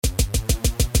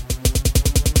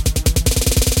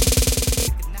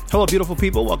Hello, beautiful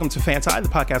people. Welcome to Fanti, the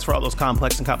podcast for all those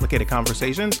complex and complicated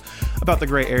conversations about the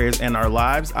gray areas in our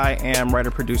lives. I am writer,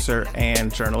 producer,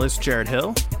 and journalist Jared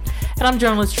Hill. And I'm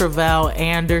journalist Travell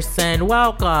Anderson.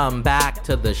 Welcome back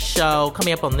to the show.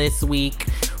 Coming up on this week,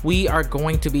 we are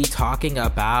going to be talking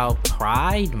about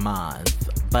Pride Month.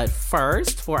 But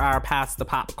first, for our Pass the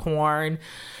Popcorn,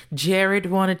 Jared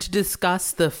wanted to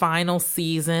discuss the final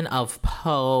season of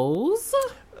Pose.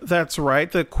 That's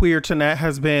right. The queer-to-net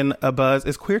has been a buzz.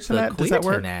 Is queer-to-net? Does that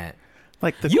work?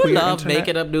 Like the you queer love internet?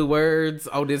 making up new words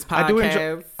on this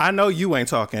podcast. I know you ain't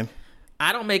talking.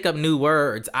 I don't make up new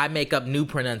words. I make up new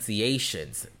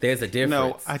pronunciations. There's a difference.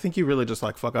 No, I think you really just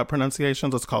like fuck up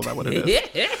pronunciations. Let's call that what it is.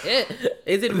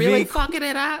 Is it really fucking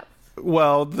it up?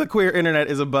 Well, the queer internet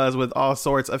is abuzz with all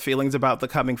sorts of feelings about the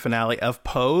coming finale of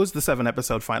Pose. The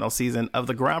 7-episode final season of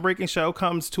the groundbreaking show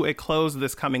comes to a close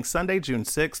this coming Sunday, June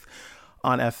 6th.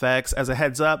 On FX. As a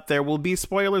heads up, there will be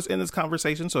spoilers in this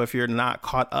conversation, so if you're not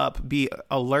caught up, be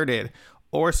alerted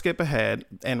or skip ahead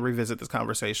and revisit this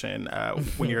conversation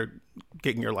when you're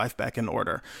getting your life back in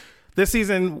order. This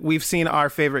season, we've seen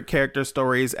our favorite character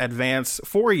stories advance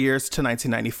 4 years to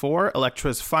 1994.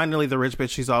 Elektra's finally the rich bitch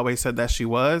she's always said that she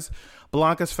was.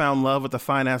 Blanca's found love with a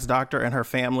fine-ass doctor and her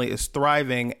family is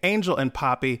thriving. Angel and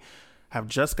Poppy have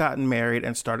just gotten married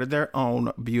and started their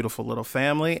own beautiful little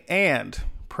family. And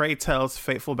Pray Tell's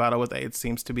fateful battle with AIDS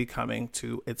seems to be coming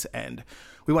to its end.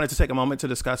 We wanted to take a moment to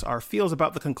discuss our feels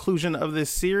about the conclusion of this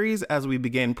series as we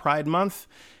begin Pride Month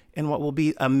in what will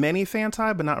be a mini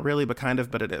Fanti, but not really, but kind of,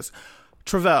 but it is.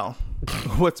 Travell,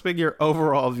 what's been your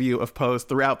overall view of Pose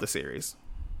throughout the series?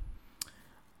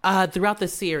 Throughout the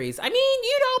series, I mean,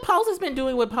 Pose has been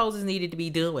doing what Pose has needed to be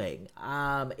doing.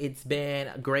 It's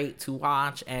been great to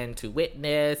watch and to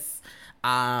witness.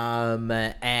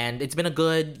 And it's been a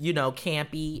good,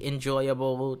 campy,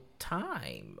 enjoyable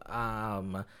time.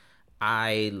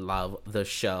 I love the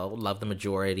show, love the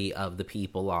majority of the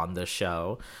people on the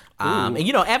show. And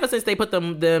ever since they put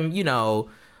them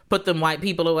white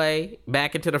people away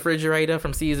back into the refrigerator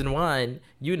from season 1,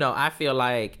 I feel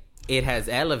like it has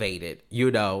elevated,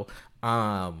 did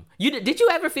you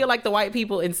ever feel like the white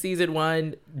people in season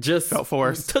 1 just felt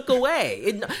forced? Took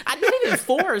away? I didn't even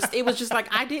forced. It was just like,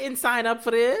 I didn't sign up for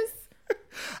this.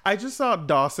 I just saw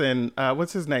Dawson,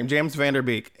 what's his name? James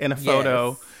Vanderbeek in a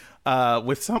photo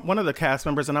with one of the cast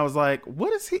members. And I was like,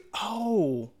 what is he?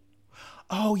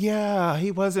 Oh yeah, he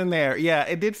was in there. Yeah,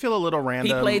 it did feel a little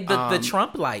random. He played the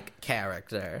Trump-like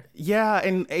character. Yeah,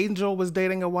 and Angel was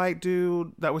dating a white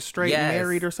dude that was straight and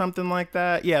married or something like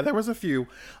that. Yeah, there was a few.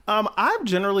 I've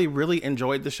generally really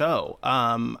enjoyed the show.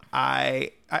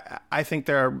 I think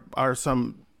there are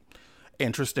some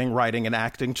interesting writing and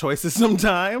acting choices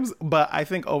sometimes, but I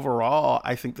think overall,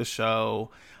 I think the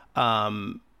show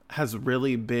has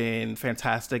really been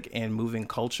fantastic in moving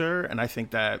culture. And I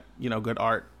think that, good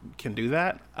art can do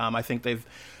that. I think they've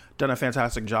done a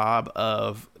fantastic job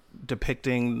of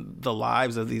depicting the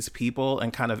lives of these people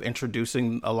and kind of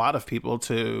introducing a lot of people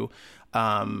to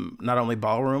not only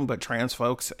ballroom, but trans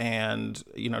folks and,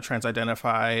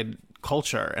 trans-identified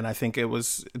culture. And I think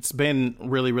it's been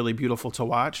really, really beautiful to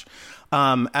watch.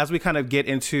 As we kind of get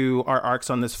into our arcs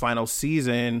on this final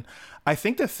season, I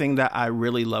think the thing that I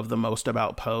really love the most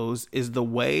about Pose is the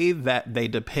way that they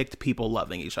depict people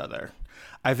loving each other.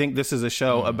 I think this is a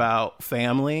show about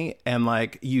family, and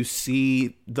you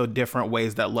see the different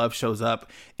ways that love shows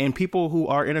up in people who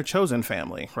are in a chosen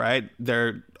family, right?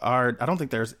 I don't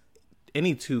think there's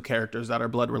any two characters that are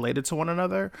blood related to one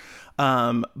another,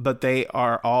 but they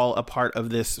are all a part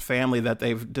of this family that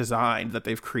they've designed, that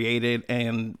they've created,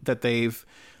 and that they've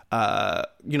kind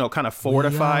of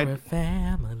fortified. We are a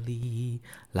family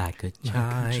like a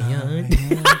giant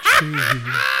tree.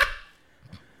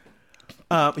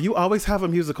 You always have a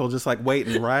musical just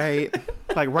waiting, right?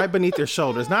 Right beneath your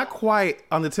shoulders. Not quite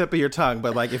on the tip of your tongue,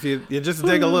 but if you just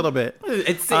dig a little bit.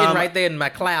 It's sitting right there in my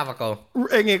clavicle.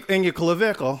 In your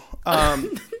clavicle.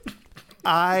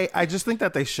 I just think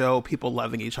that they show people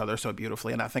loving each other so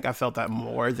beautifully. And I think I felt that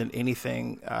more than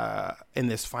anything in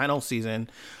this final season.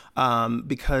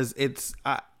 Because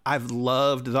I've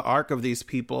loved the arc of these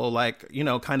people,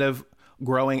 kind of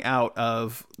growing out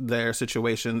of their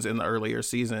situations in the earlier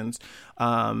seasons.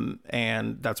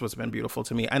 And that's what's been beautiful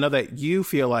to me. I know that you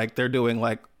feel like they're doing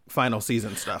final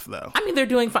season stuff, though. I mean, they're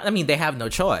doing fine. I mean, they have no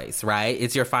choice, right?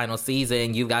 It's your final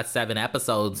season. You've got 7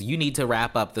 episodes. You need to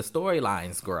wrap up the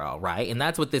storylines, girl, right? And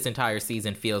that's what this entire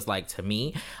season feels like to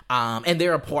me. And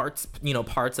there are parts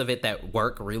of it that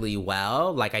work really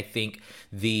well. Like, I think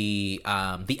the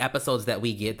episodes that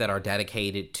we get that are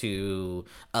dedicated to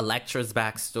Elektra's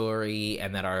backstory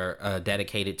and that are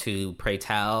dedicated to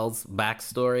Pratel's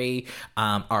backstory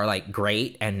are like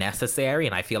great and necessary.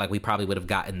 And I feel like we probably would have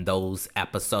gotten those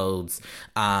episodes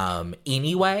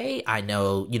anyway. I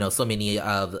know, so many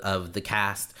of the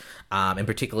cast, and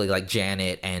particularly like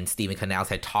Janet and Stephen Canals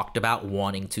had talked about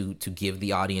wanting to give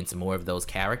the audience more of those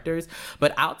characters.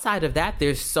 But outside of that,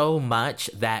 there's so much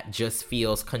that just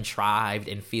feels contrived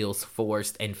and feels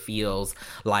forced and feels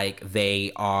like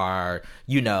they are,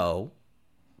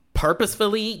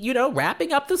 purposefully,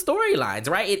 wrapping up the storylines,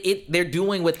 right? They're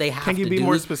doing what they have to do. Can you be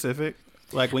more specific?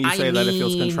 Like when you say that it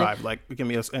feels contrived, like give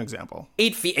me an example.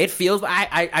 It feels,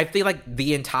 I feel like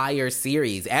the entire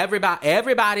series,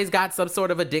 everybody's got some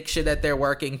sort of addiction that they're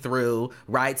working through,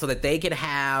 right? So that they can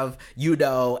have,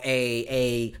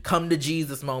 a come to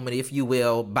Jesus moment, if you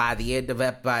will, by the end of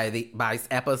by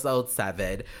episode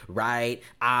 7, right?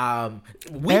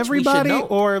 Everybody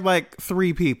or like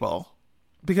 3 people.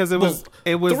 Because it was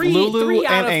Lulu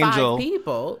and Angel. 5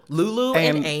 people. Lulu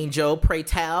and Angel.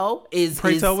 Pratel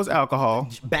was alcohol.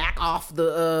 Back off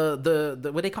the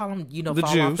what they call them? The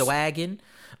fall juice. off the wagon.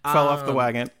 Fell off the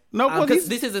wagon. No, because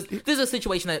this is a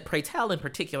situation that Pratel in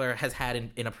particular has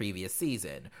had in a previous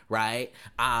season, right?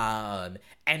 And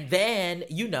then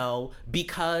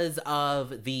because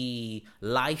of the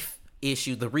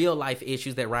real life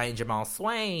issues that Ryan Jamal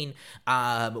Swain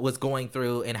was going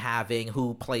through and having,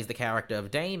 who plays the character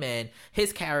of Damon,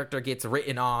 his character gets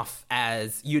written off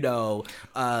as, he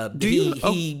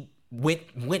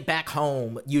went back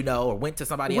home, or went to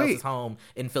somebody else's home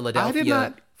in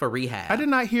Philadelphia for rehab. I did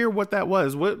not hear what that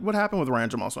was. What happened with Ryan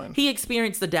Jamal Swain? He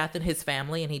experienced the death in his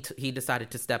family, and he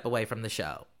decided to step away from the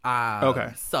show.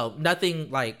 Okay. So nothing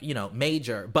like,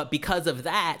 major. But because of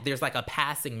that, there's like a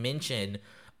passing mention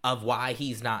of why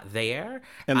he's not there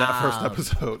in that first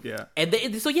episode. Yeah. And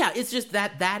it's just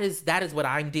that is what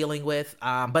I'm dealing with.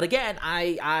 But again,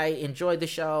 I enjoyed the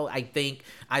show. I think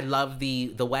I love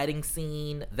the wedding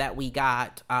scene that we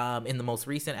got in the most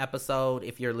recent episode.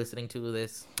 If you're listening to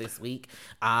this week,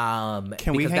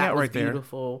 can we hang out right there?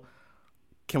 Beautiful.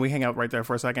 Can we hang out right there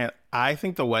for a second? I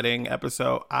think the wedding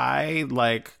episode, I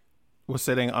was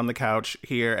sitting on the couch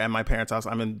here at my parents' house.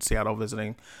 I'm in Seattle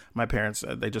visiting my parents.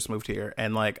 They just moved here.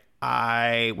 And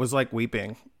I was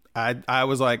weeping. I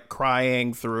was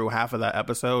crying through half of that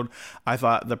episode. I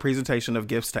thought the presentation of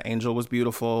gifts to Angel was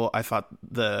beautiful. I thought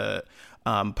the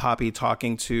Poppy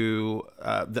talking to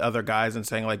the other guys and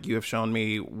saying you have shown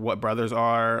me what brothers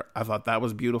are. I thought that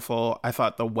was beautiful. I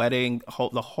thought the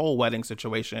whole wedding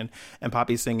situation and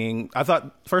Poppy singing. I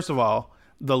thought, first of all,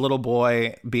 the little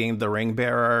boy being the ring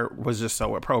bearer was just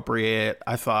so appropriate.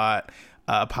 I thought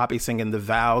Poppy singing the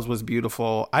vows was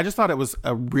beautiful. I just thought it was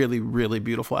a really, really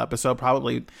beautiful episode.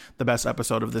 Probably the best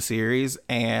episode of the series.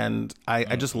 And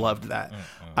I just loved that.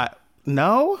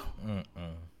 No?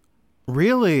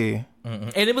 Really?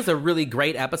 And it was a really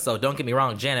great episode. Don't get me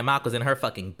wrong. Janet Mock was in her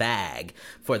fucking bag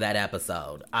for that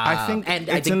episode. I think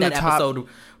that episode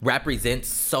represents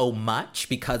so much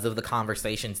because of the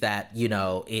conversations that,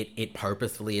 it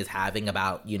purposefully is having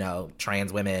about,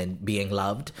 trans women being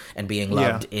loved and being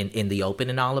loved in the open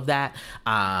and all of that.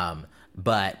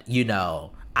 But,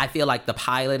 I feel like the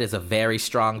pilot is a very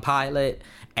strong pilot.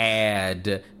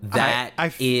 And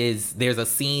there's a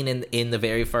scene in the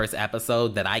very first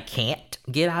episode that I can't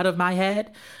get out of my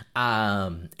head.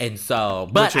 And so,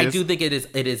 but I do think it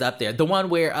is up there. The one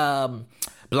where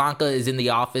Blanca is in the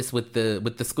office with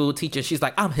the school teacher. She's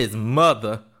like, I'm his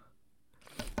mother.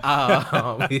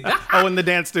 In the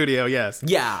dance studio, yes.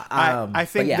 Yeah. I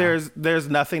think there's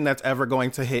nothing that's ever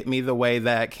going to hit me the way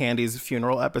that Candy's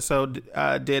funeral episode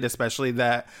did, especially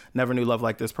that Never Knew Love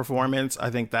Like This performance.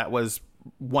 I think that was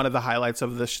one of the highlights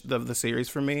of the series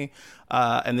for me,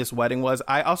 and this wedding was.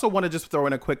 I also want to just throw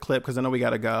in a quick clip because I know we got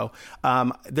to go.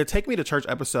 The Take Me to Church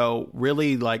episode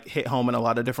really hit home in a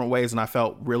lot of different ways, and I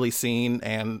felt really seen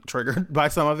and triggered by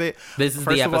some of it. This is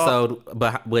the episode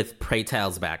with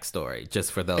Pratel's backstory,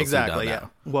 just for those who don't know. Yeah.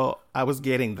 Well, I was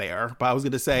getting there, but I was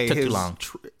going to say Took too long.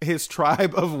 His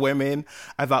tribe of women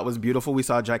I thought was beautiful. We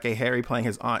saw Jackée Harry playing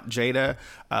his aunt Jada.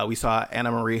 We saw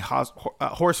Anna Marie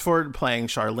Horsford playing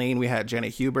Charlene. We had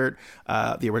Janet Hubert,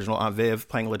 the original Aunt Viv,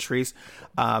 playing Latrice.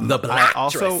 The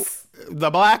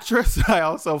Blacktress. I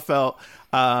also felt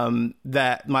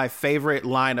that my favorite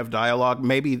line of dialogue,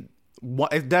 maybe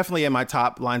it's definitely in my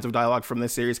top lines of dialogue from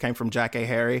this series came from Jackée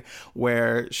Harry,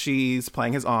 where she's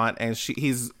playing his aunt and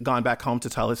he's gone back home to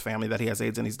tell his family that he has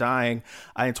AIDS and he's dying.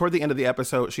 And toward the end of the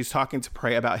episode, she's talking to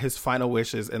Prey about his final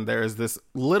wishes. And there's this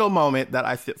little moment that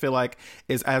I feel like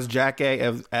is as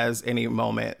Jackée as any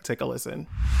moment. Take a listen.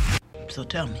 So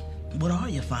tell me, what are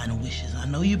your final wishes? I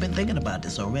know you've been thinking about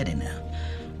this already now,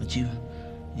 but you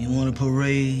want a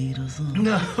parade or something?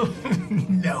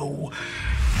 No.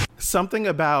 Something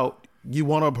about you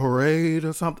want a parade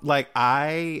or something. Like,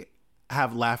 I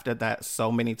have laughed at that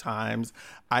so many times.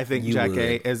 I think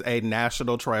Jackée is a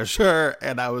national treasure,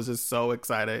 and I was just so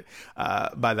excited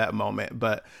by that moment.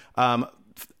 But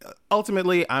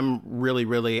ultimately, I'm really,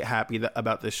 really happy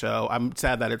about this show. I'm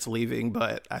sad that it's leaving,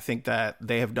 but I think that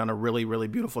they have done a really, really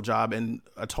beautiful job in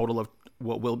a total of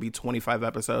what will be 25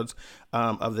 episodes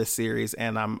of this series,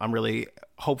 and I'm really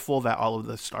hopeful that all of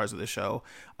the stars of the show,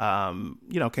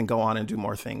 can go on and do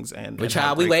more things. Which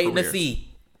we waiting to see.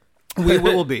 We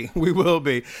will be.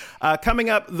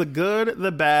 Coming up, the good,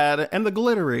 the bad, and the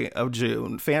glittery of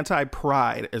June. Fantai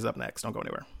Pride is up next. Don't go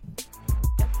anywhere.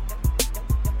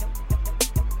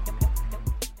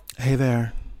 Hey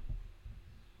there.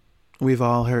 We've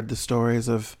all heard the stories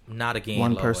of not again,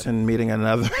 one person meeting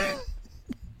another.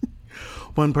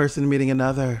 One person meeting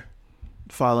another,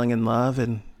 falling in love,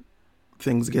 and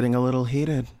things getting a little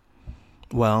heated.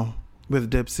 Well, with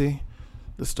Dipsea,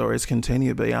 the stories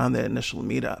continue beyond the initial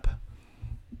meetup.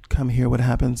 Come hear what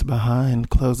happens behind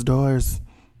closed doors.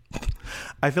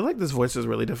 I feel like this voice is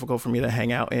really difficult for me to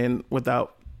hang out in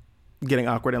without getting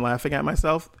awkward and laughing at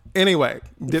myself. Anyway,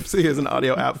 Dipsea is an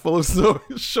audio app full of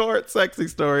short, sexy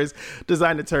stories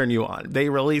designed to turn you on. They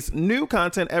release new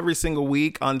content every single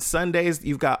week. On Sundays,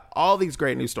 you've got all these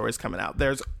great new stories coming out.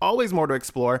 There's always more to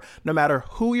explore, no matter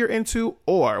who you're into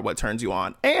or what turns you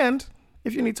on. And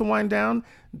if you need to wind down,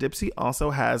 Dipsea also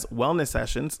has wellness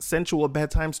sessions, sensual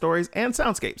bedtime stories, and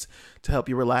soundscapes to help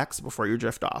you relax before you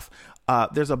drift off.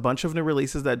 There's a bunch of new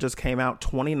releases that just came out,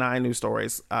 29 new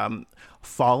stories.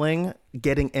 Falling,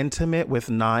 Getting Intimate with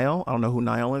Niall. I don't know who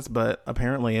Niall is, but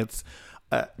apparently it's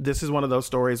this is one of those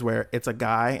stories where it's a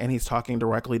guy and he's talking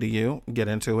directly to you. Get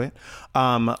into it.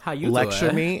 How you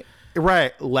Lecture doing? Me.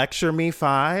 Right. Lecture Me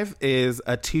 5 is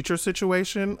a teacher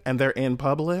situation and they're in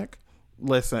public.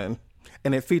 Listen.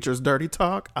 And it features dirty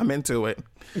talk. I'm into it.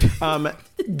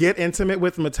 Get Intimate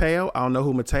with Mateo. I don't know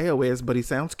who Mateo is, but he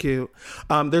sounds cute.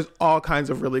 There's all kinds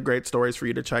of really great stories for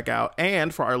you to check out.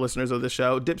 And for our listeners of the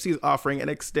show, Dipsea is offering an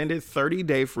extended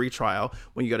 30-day free trial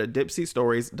when you go to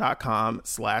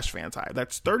dipseastories.com/fantai.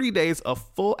 That's 30 days of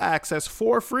full access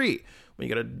for free when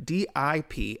you go to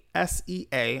DIPSEA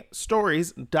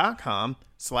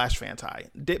stories.com/fantai.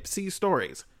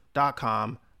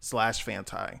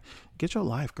 dipseastories.com/fantai. Get your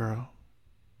life, girl.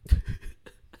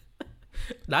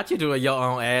 Not you doing your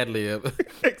own ad lib.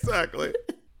 Exactly.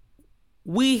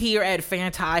 We here at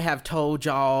Fantai have told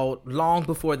y'all long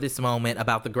before this moment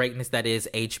about the greatness that is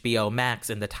HBO Max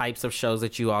and the types of shows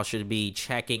that you all should be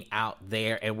checking out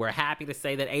there. And we're happy to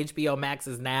say that HBO Max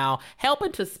is now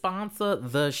helping to sponsor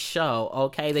the show.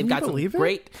 Okay, they've got some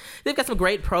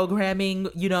great programming,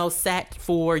 set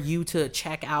for you to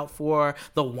check out for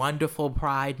the wonderful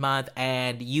Pride Month.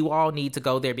 And you all need to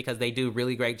go there because they do a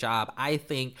really great job, I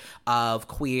think, of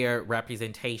queer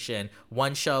representation.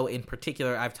 One show in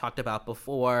particular I've talked about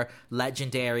before,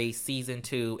 Legendary Season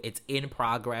 2. It's in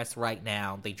progress right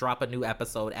now. They drop a new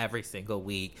episode every single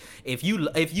week. If you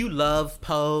love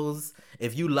Pose,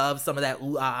 if you love some of that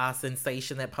ooh-ah-ah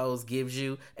sensation that Pose gives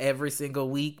you every single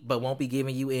week but won't be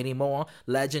giving you anymore,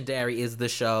 Legendary is the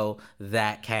show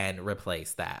that can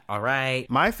replace that. All right?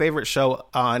 My favorite show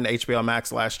on HBO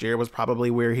Max last year was probably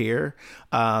We're Here.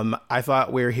 I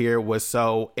thought We're Here was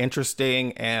so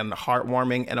interesting and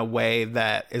heartwarming in a way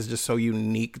that is just so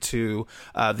unique to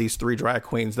these three drag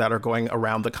queens that are going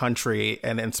around the country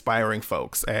and inspiring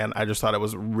folks. And I just thought it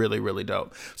was really, really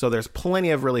dope. So there's plenty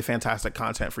of really fantastic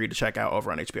content for you to check out over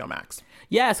on HBO Max.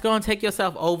 Yes, go and take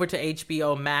yourself over to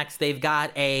HBO Max. They've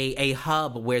got a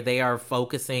hub where they are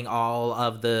focusing all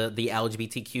of the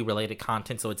LGBTQ related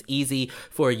content, so it's easy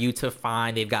for you to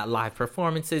find. They've got live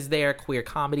performances there, queer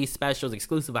comedy specials,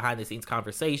 exclusive behind the scenes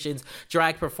conversations,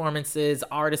 drag performances,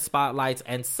 artist spotlights,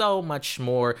 and so much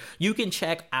more. You can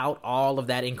check out all of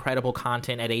that incredible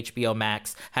content at HBO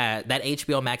Max that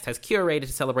HBO Max has curated to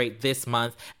celebrate this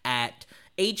month at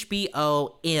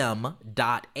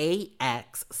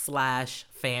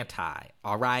hbom.ax/fantai.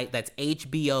 All right, that's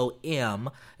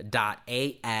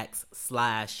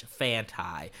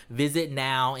hbom.ax/fantai. Visit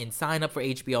now and sign up for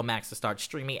HBO Max to start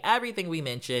streaming everything we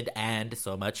mentioned and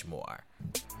so much more.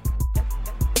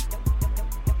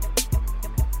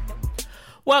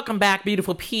 Welcome back,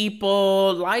 beautiful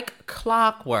people. Like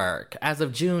clockwork, as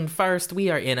of June 1st, we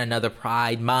are in another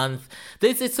Pride Month.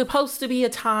 This is supposed to be a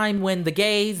time when the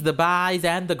gays, the bis,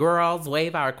 and the girls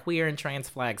wave our queer and trans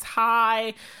flags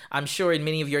high. I'm sure in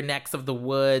many of your necks of the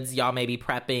woods, y'all may be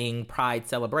prepping Pride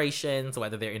celebrations,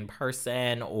 whether they're in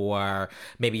person or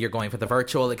maybe you're going for the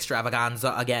virtual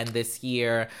extravaganza again this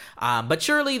year. But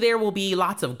surely there will be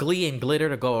lots of glee and glitter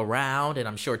to go around, and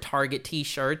I'm sure Target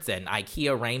t-shirts and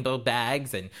IKEA rainbow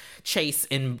bags and Chase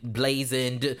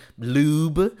emblazoned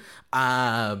lube.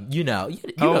 You know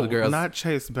the girls. Not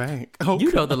Chase Bank. Oh,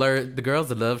 you know the girls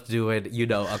that love doing,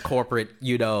 a corporate,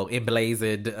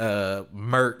 emblazoned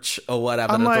merch or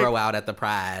whatever to throw out at the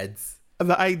prides.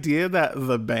 The idea that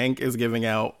the bank is giving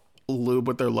out lube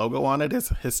with their logo on it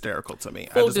is hysterical to me.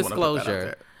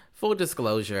 Full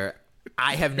disclosure.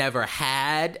 I have never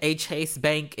had a Chase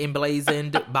Bank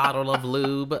emblazoned bottle of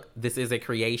lube. This is a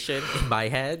creation in my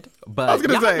head. But I was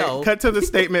going to say, cut to the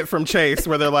statement from Chase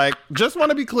where they're like, just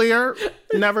want to be clear,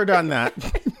 never done that.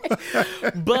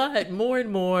 But more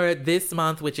and more this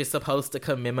month, which is supposed to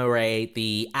commemorate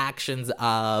the actions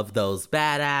of those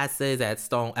badasses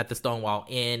at the Stonewall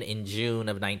Inn in June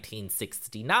of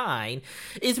 1969,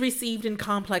 is received in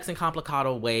complex and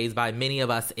complicado ways by many of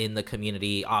us in the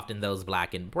community, often those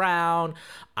black and brown.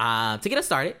 To get us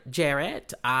started,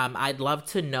 Jared, I'd love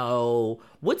to know,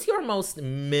 what's your most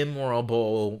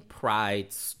memorable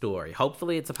Pride story?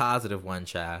 Hopefully it's a positive one,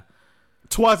 Cha.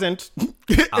 Twasn't.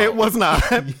 It was not.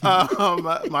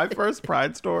 My first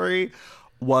Pride story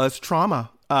was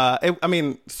trauma.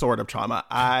 Sort of trauma.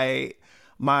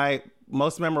 My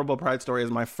most memorable Pride story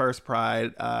is my first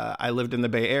Pride. I lived in the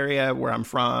Bay Area where I'm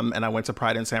from, and I went to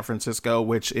Pride in San Francisco,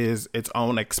 which is its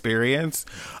own experience.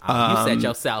 You set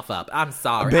yourself up. I'm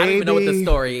sorry. I don't even know what the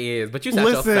story is, but you set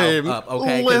yourself up,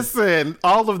 okay? Listen,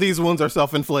 all of these wounds are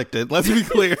self-inflicted. Let's be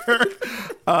clear.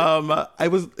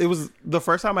 It was the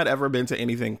first time I'd ever been to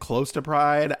anything close to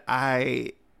Pride.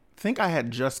 I think I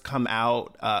had just come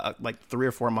out like 3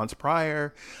 or 4 months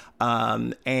prior.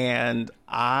 And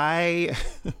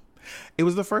it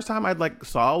was the first time I'd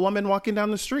saw a woman walking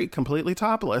down the street completely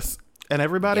topless, and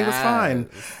everybody was fine.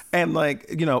 And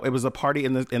it was a party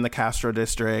in the Castro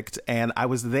district, and I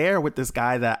was there with this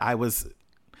guy that I was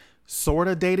sort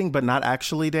of dating but not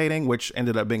actually dating, which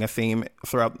ended up being a theme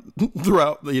throughout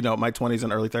my 20s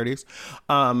and early 30s.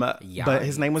 But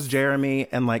his name was Jeremy,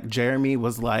 and Jeremy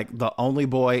was the only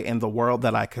boy in the world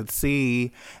that I could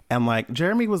see, and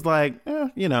Jeremy was but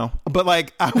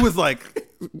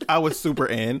I was super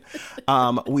in.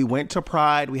 We went to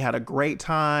Pride, we had a great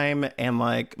time, and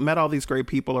met all these great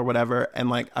people or whatever,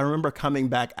 and I remember coming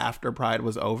back after Pride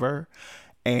was over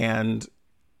and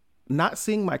not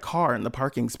seeing my car in the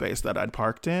parking space that I'd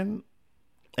parked in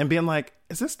and being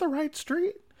is this the right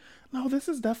street? No, this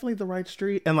is definitely the right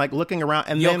street. And looking around,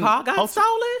 and your car got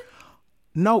stolen?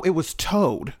 No, it was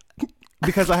towed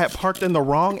because I had parked in the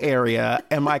wrong area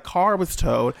and my car was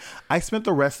towed. I spent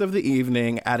the rest of the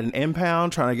evening at an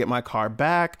impound trying to get my car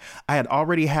back. I had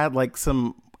already had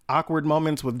some awkward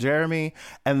moments with Jeremy,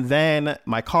 and then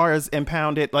my car is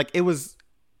impounded. It was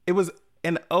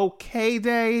an okay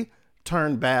day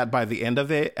turned bad by the end of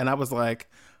it, and I was like,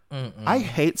 I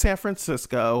hate San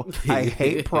Francisco. I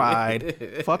hate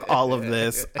Pride. Fuck all of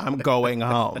this. I'm going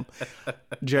home.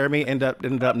 Jeremy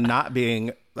ended up not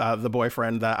being the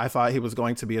boyfriend that I thought he was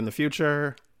going to be in the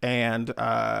future, and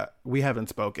we haven't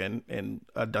spoken in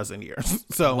a dozen years.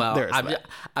 So there's that.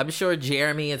 I'm sure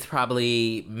Jeremy is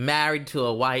probably married to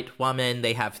a white woman.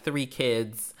 They have 3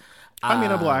 kids.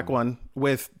 A black one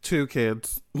with 2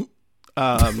 kids.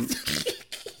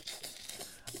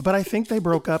 But I think they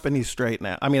broke up and he's straight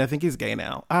now. I think he's gay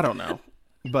now. I don't know.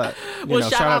 But,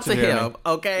 shout out to him,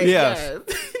 okay? Yes.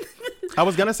 I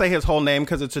was going to say his whole name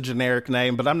because it's a generic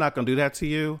name, but I'm not going to do that to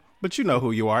you. But you know who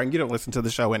you are, and you don't listen to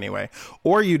the show anyway.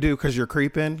 Or you do because you're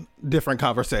creeping. Different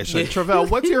conversation. Travell,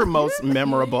 what's your most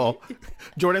memorable?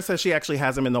 Jordan says she actually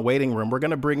has him in the waiting room. We're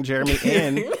going to bring Jeremy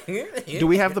in. Do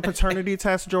we have the paternity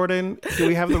test, Jordan? Do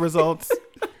we have the results?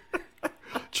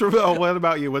 Travell, what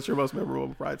about you? What's your most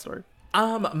memorable Pride story?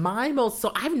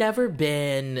 So I've never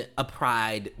been a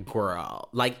Pride girl.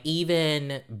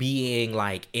 Even being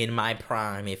in my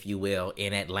prime, if you will,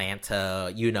 in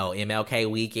Atlanta, MLK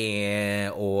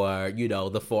weekend, or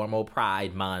the formal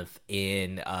Pride month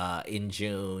in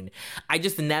June. I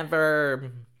just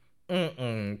never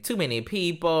too many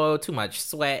people, too much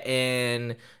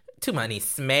sweating, too many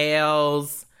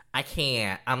smells. I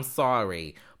can't. I'm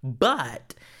sorry.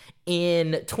 But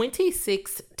in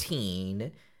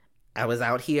 2016, I was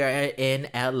out here in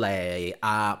LA.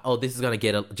 This is gonna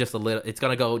get just a little. It's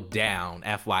gonna go down.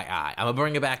 FYI, I'm gonna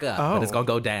bring it back up, but it's gonna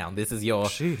go down. This is your.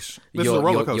 Sheesh. This is a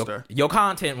roller coaster. Your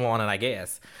content warning, I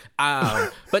guess.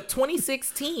 But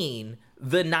 2016,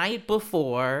 the night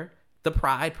before the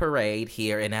Pride Parade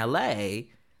here in LA,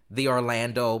 the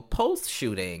Orlando Post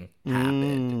shooting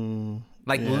happened.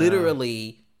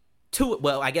 Literally,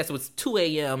 I guess it was 2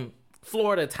 a.m.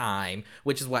 Florida time,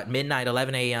 which is midnight,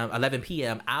 11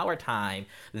 p.m. our time.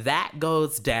 That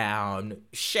goes down,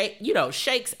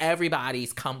 shakes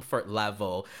everybody's comfort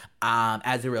level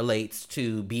as it relates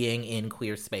to being in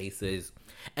queer spaces.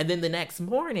 And then the next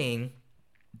morning,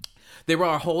 there were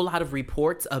a whole lot of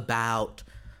reports about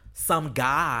some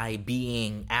guy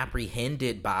being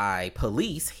apprehended by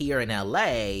police here in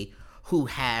LA who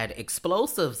had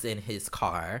explosives in his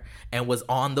car and was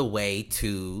on the way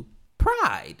to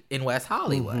Pride in West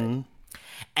Hollywood.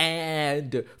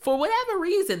 And for whatever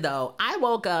reason, though, I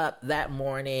woke up that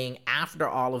morning after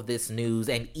all of this news,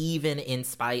 and even in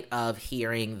spite of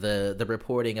hearing the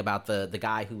reporting about the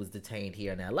guy who was detained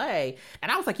here in LA,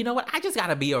 and I was like, you know what? I just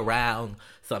gotta be around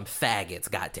some faggots,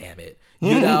 goddammit.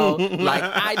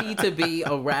 I need to be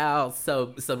around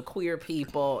some queer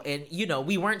people. And,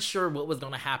 we weren't sure what was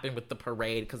going to happen with the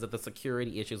parade because of the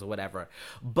security issues or whatever.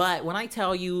 But when I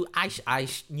tell you, I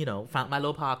found my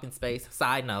little parking space.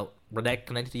 Side note,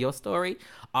 connected to your story,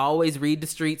 always read the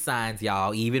street signs,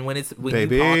 y'all. Even when you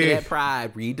parking at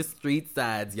Pride, read the street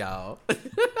signs, y'all.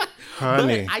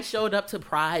 Honey. But I showed up to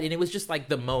Pride, and it was just like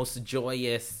the most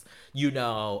joyous,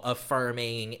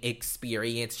 affirming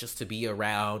experience just to be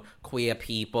around queer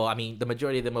people. I mean, the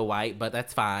majority of them are white, but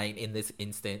that's fine in this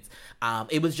instance.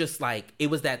 It was just it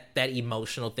was that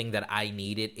emotional thing that I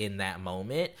needed in that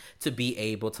moment to be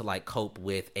able to cope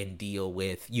with and deal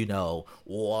with,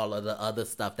 all of the other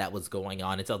stuff that was going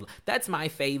on. And so that's my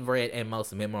favorite and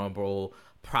most memorable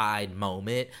Pride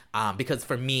moment, because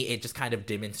for me it just kind of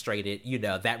demonstrated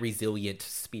that resilient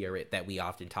spirit that we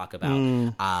often talk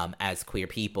about as queer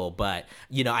people. But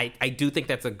I do think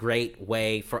that's a great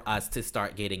way for us to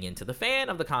start getting into the fan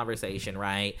of the conversation,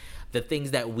 right? The things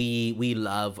that we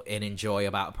love and enjoy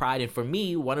about Pride. And for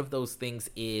me, one of those things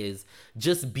is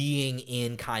just being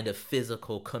in kind of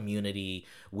physical community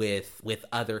with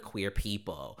other queer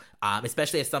people,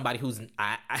 especially as somebody who's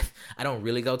I don't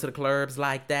really go to the clubs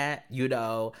like that.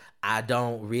 I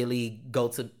don't really go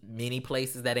to many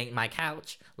places that ain't my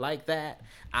couch like that.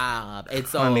 And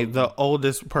so, honey, the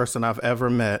oldest person I've ever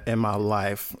met in my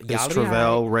life is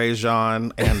Travell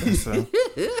Rajon Anderson.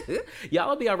 Y'all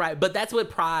will be all right. But that's what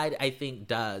Pride, I think,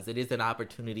 does. It is an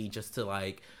opportunity just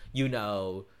to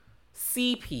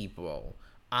see people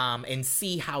and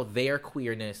see how their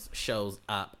queerness shows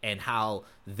up, and how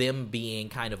them being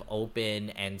kind of open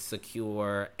and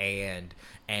secure and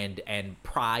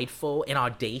prideful and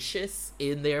audacious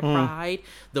in their pride,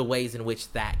 the ways in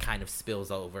which that kind of spills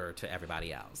over to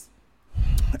everybody else.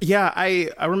 Yeah,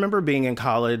 I remember being in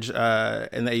college in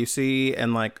the AUC,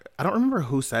 and I don't remember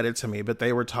who said it to me, but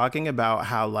they were talking about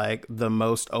how the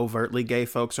most overtly gay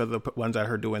folks are the ones that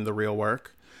are doing the real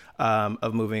work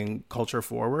of moving culture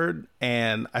forward.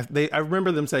 And I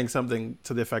remember them saying something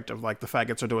to the effect of the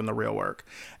faggots are doing the real work.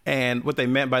 And what they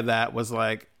meant by that was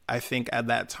I think at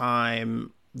that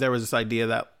time there was this idea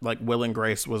that Will and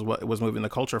Grace was what was moving the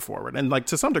culture forward. And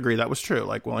to some degree that was true.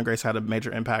 Will and Grace had a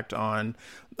major impact on,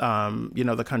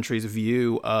 the country's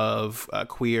view of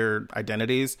queer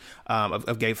identities,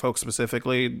 of gay folks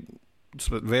specifically,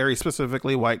 very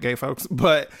specifically white gay folks.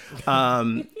 But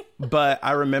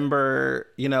I remember,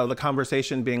 the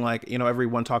conversation being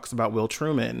everyone talks about Will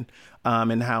Truman,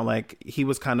 and how he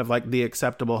was kind of the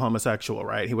acceptable homosexual,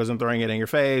 right? He wasn't throwing it in your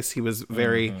face. He was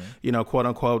very, quote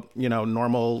unquote,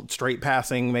 normal straight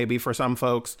passing maybe for some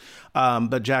folks.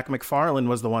 But Jack McFarlane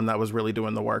was the one that was really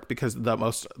doing the work, because the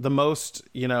most,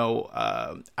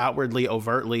 outwardly,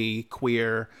 overtly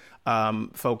queer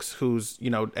folks whose,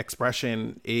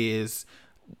 expression is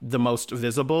the most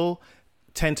visible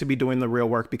tend to be doing the real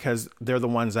work, because they're the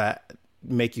ones that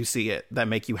make you see it, that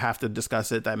make you have to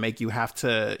discuss it, that make you have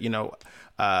to,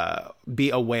 be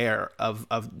aware of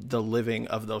the living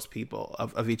of those people,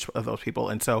 of each of those people.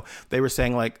 And so they were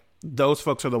saying those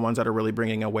folks are the ones that are really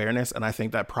bringing awareness. And I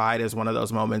think that Pride is one of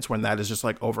those moments when that is just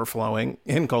overflowing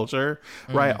in culture,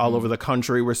 right? All over the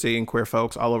country, we're seeing queer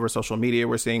folks. All over social media,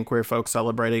 we're seeing queer folks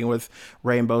celebrating with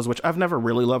rainbows, which I've never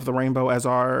really loved the rainbow as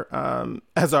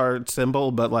our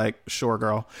symbol, but sure,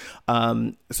 girl.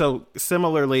 So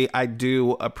similarly, I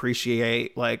do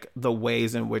appreciate the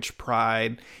ways in which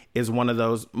Pride is one of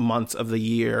those months of the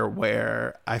year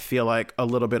where I feel a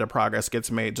little bit of progress gets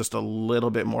made just a little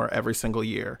bit more every single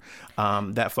year,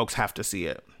 that folks have to see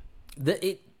it.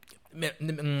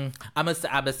 I'm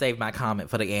gonna save my comment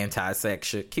for the anti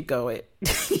section. Keep going.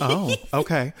 Oh,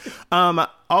 okay.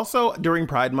 Also, during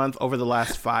Pride Month, over the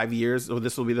last 5 years, or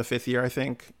this will be the 5th year, I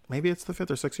think. Maybe it's the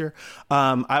 5th or 6th year.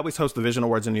 I always host the Vision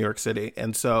Awards in New York City,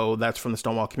 and so that's from the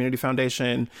Stonewall Community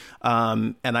Foundation.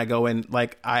 And I go in,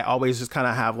 like, I always just kind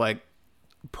of have like.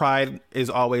 Pride is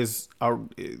always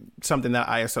something that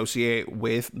I associate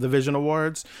with the Vision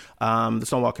Awards. The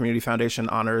Stonewall Community Foundation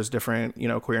honors different,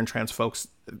 queer and trans folks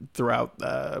throughout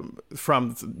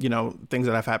from, things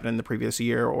that have happened in the previous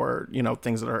year or,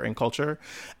 things that are in culture.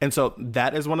 And so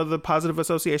that is one of the positive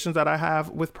associations that I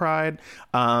have with Pride.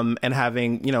 And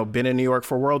having, been in New York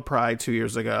for World Pride 2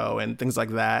 years ago and things like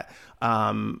that.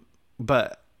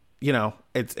 But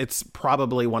it's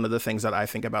probably one of the things that I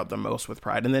think about the most with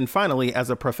Pride. And then finally, as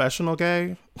a professional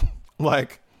gay,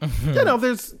 like,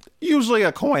 there's usually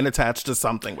a coin attached to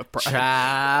something with Pride.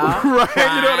 Right?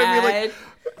 Pride. You know what I mean?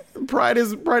 Like,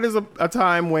 Pride is a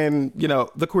time when,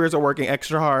 the queers are working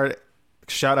extra hard.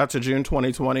 Shout out to June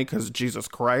 2020, because Jesus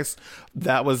Christ,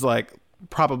 that was like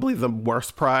probably the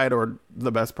worst Pride or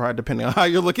the best Pride, depending on how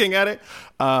you're looking at it.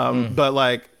 But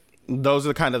like, those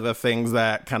are kind of the things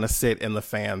that kind of sit in the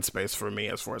fan space for me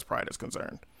as far as Pride is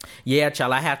concerned. Yeah,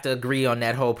 child, I have to agree on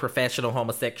that whole professional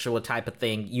homosexual type of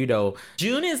thing.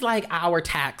 June is like our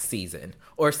tax season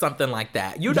or something like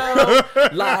that. We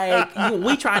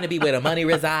trying to be where the money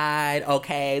reside.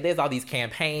 Okay, there's all these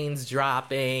campaigns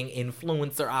dropping,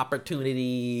 influencer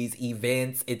opportunities,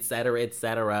 events, etc.,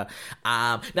 etc.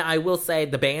 Now, I will say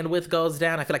the bandwidth goes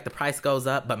down. I feel like the price goes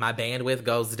up, but my bandwidth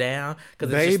goes down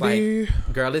because it's just like,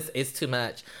 girl, it's too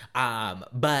much.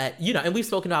 But and we've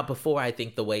spoken about before, I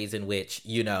think, the ways in which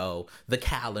the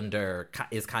calendar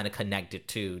is kind of connected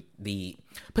to the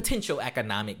potential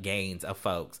economic gains of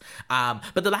folks.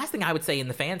 But the last thing I would say in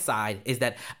the fan side is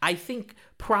that I think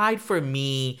Pride for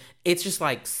me, it's just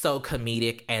like so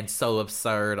comedic and so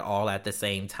absurd all at the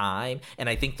same time. And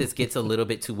I think this gets a little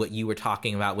bit to what you were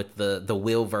talking about with the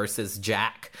Will versus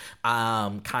Jack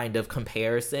kind of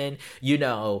comparison.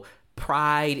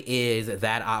 Pride is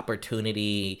that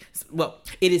opportunity. Well,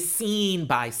 it is seen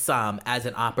by some as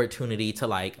an opportunity to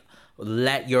like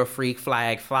let your freak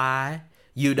flag fly,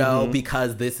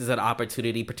 because this is an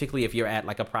opportunity, particularly if you're at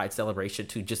like a Pride celebration,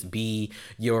 to just be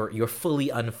your fully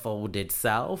unfolded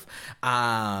self.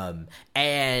 And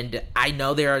I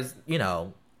know there's,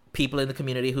 people in the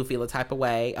community who feel a type of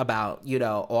way about,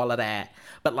 all of that.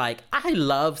 But like, I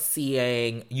love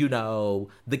seeing, the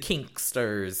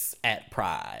kinksters at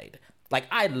Pride. Like,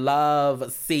 I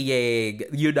love seeing,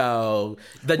 which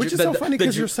is so funny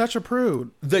because you're such a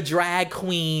prude. The drag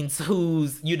queens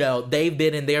who's, they've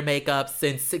been in their makeup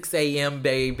since 6 a.m.,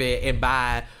 baby. And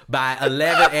by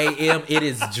 11 a.m., it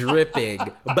is dripping.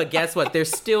 But guess what? They're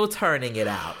still turning it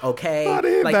out,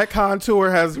 okay? Like, that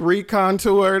contour has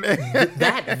recontoured.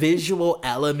 That visual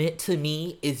element to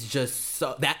me is just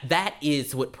so... That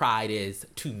is what Pride is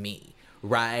to me.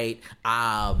 Right?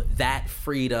 That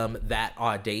freedom, that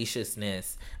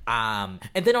audaciousness. And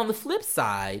then on the flip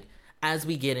side, as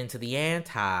we get into the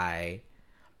anti,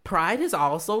 Pride is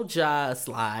also just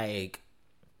like...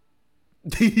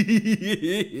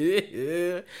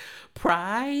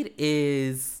 Pride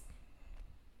is...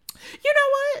 You know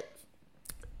what?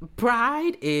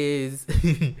 Pride is...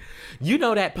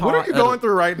 that part... What are you going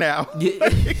through right now?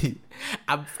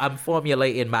 I'm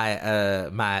formulating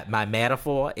my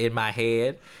metaphor in my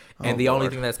head, and the only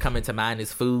thing that's coming to mind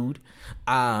is food.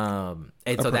 And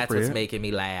so that's what's making me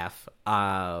laugh.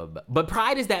 But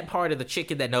Pride is that part of the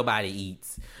chicken that nobody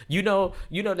eats.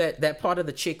 That part of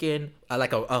the chicken,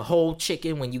 like a whole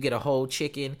chicken, when you get a whole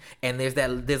chicken, and there's a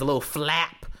little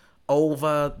flap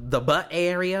over the butt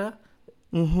area.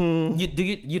 Mm-hmm.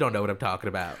 You don't know what I'm talking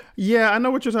about. Yeah, I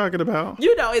know what you're talking about.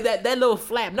 That little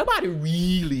flap. Nobody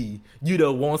really,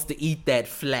 wants to eat that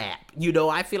flap.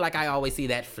 I feel like I always see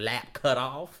that flap cut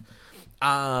off.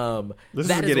 This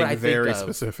is getting very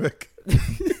specific.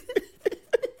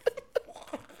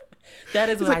 That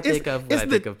is what I think of when I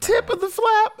think of Pride. It's the tip of the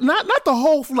flap, not the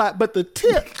whole flap, but the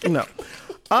tip. No.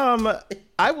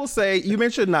 I will say, you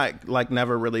mentioned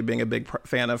never really being a big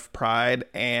fan of Pride,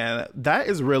 and that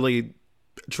is really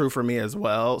true for me as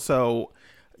well. So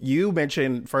you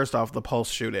mentioned, first off, the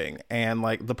Pulse shooting, and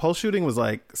like the Pulse shooting was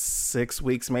like 6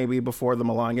 weeks maybe before the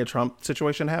Melania Trump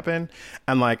situation happened,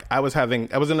 and like I was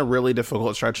in a really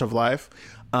difficult stretch of life,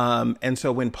 and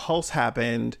so when Pulse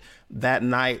happened that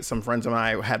night, some friends of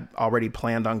mine had already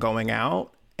planned on going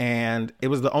out, and it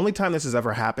was the only time this has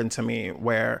ever happened to me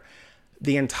where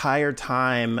the entire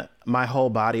time my whole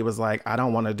body was like, I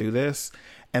don't want to do this.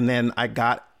 And then I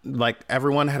got like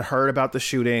everyone had heard about the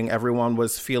shooting. Everyone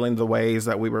was feeling the ways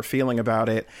that we were feeling about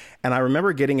it. And I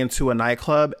remember getting into a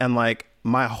nightclub and like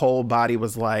my whole body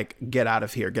was like, get out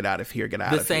of here, get out of here, get out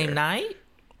of here. The same night?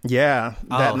 Yeah,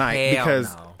 that night.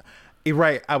 Because, no.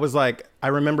 Right. I was like, I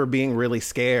remember being really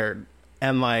scared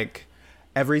and like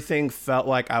everything felt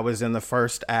like I was in the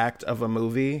first act of a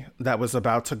movie that was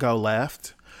about to go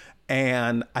left.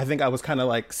 And I think I was kind of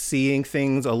like seeing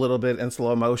things a little bit in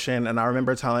slow motion. And I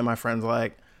remember telling my friends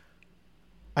like,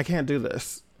 I can't do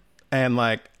this. And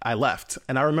like, I left.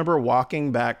 And I remember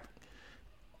walking back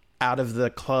out of the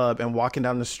club and walking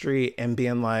down the street and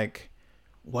being like,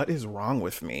 what is wrong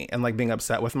with me? And like being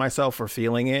upset with myself for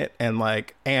feeling it and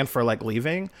for like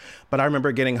leaving. But I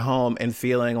remember getting home and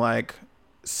feeling like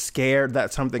scared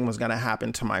that something was going to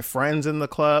happen to my friends in the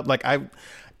club. Like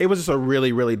it was just a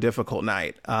really, really difficult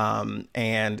night.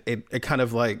 And it kind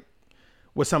of like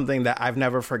was something that I've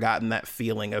never forgotten, that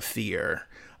feeling of fear.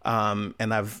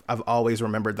 And I've always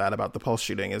remembered that about the Pulse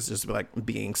shooting, is just like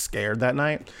being scared that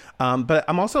night. But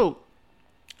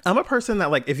I'm a person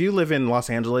that like, if you live in Los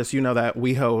Angeles, you know that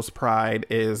WeHo's Pride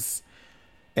is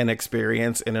an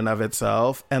experience in and of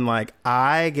itself. And like,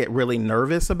 I get really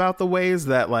nervous about the ways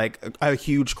that like a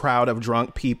huge crowd of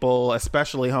drunk people,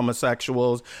 especially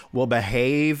homosexuals, will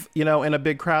behave, you know, in a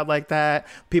big crowd like that.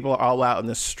 People are all out in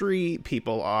the street.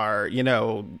 People are, you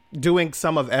know, doing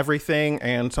some of everything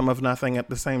and some of nothing at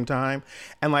the same time.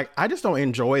 And like, I just don't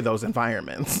enjoy those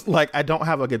environments. Like, I don't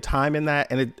have a good time in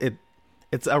that. And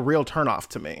it's a real turnoff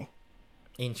to me.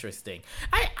 Interesting.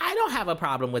 I don't have a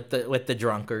problem with the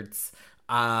drunkards.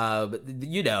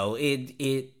 You know,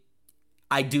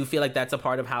 I do feel like that's a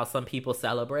part of how some people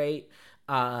celebrate.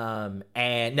 And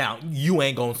now you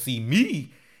ain't gonna see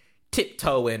me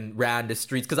tiptoeing around the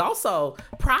streets, because also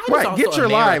Pride is also get your a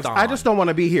marathon. lives. I just don't want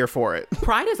to be here for it.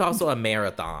 Pride is also a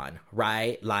marathon,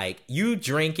 right? Like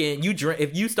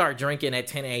if you start drinking at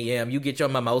 10 a.m., you get your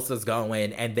mimosas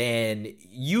going, and then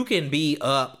you can be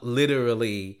up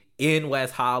literally in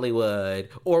West Hollywood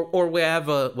or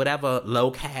whatever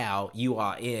locale you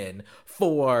are in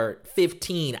for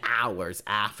 15 hours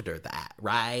after that,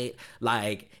 right?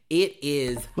 Like, it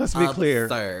is Let's be clear.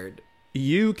 Absurd.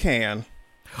 You can.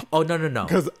 Oh, no.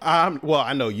 Because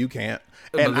I know you can't.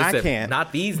 And listen, I can't.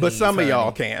 Not these But knees, some honey. of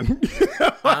y'all can.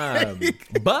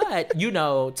 But, you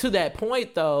know, to that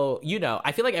point, though, you know,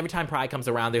 I feel like every time Pride comes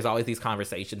around, there's always these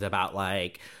conversations about,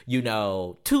 like, you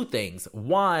know, two things.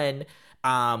 One,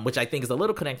 which I think is a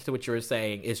little connected to what you were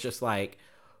saying, is just like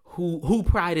who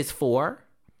Pride is for,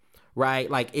 right?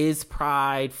 Like, is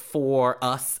Pride for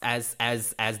us as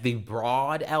the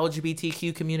broad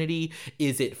LGBTQ community?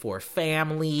 Is it for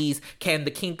families? Can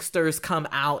the Kinksters come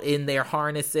out in their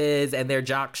harnesses and their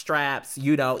jock straps,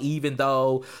 you know, even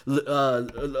though little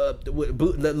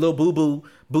Boo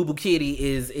Boo Kitty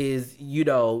is you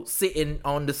know, sitting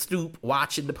on the stoop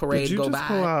watching the parade go by? Did you just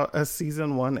pull out a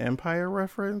season 1 Empire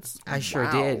reference? I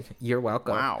sure did. You're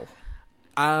welcome. Wow.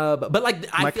 But like,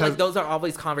 I feel like those are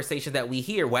always conversations that we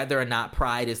hear, whether or not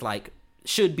Pride is like,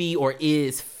 should be or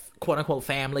is quote unquote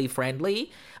family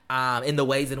friendly, in the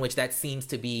ways in which that seems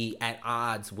to be at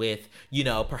odds with, you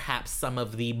know, perhaps some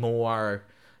of the more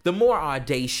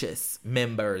audacious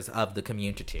members of the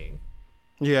community.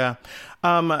 Yeah.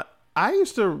 I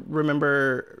used to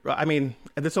remember, I mean,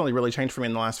 this only really changed for me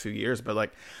in the last few years, but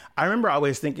like, I remember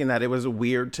always thinking that it was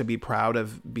weird to be proud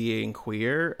of being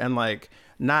queer, and like,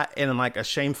 not in like a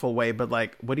shameful way, but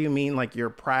like, what do you mean? Like, you're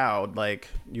proud? Like,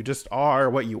 you just are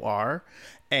what you are.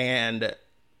 And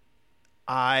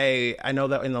I know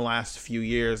that in the last few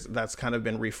years, that's kind of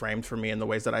been reframed for me in the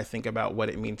ways that I think about what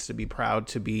it means to be proud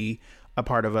to be a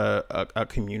part of a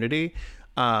community.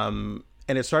 And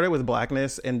it started with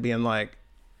Blackness and being like,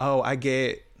 oh, I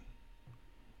get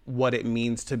what it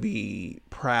means to be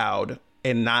proud,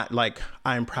 and not like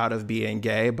I'm proud of being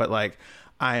gay, but like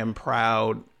I am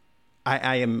proud.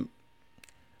 I am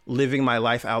living my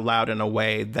life out loud in a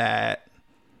way that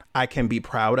I can be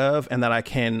proud of, and that I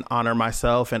can honor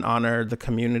myself and honor the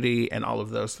community and all of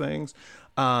those things.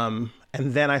 And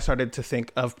then I started to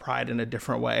think of Pride in a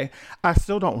different way. I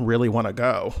still don't really want to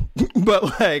go,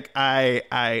 but like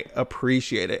I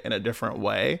appreciate it in a different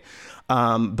way.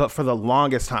 But for the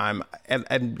longest time,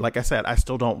 and like I said, I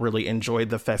still don't really enjoy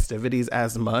the festivities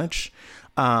as much.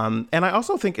 And I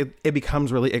also think it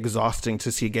becomes really exhausting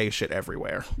to see gay shit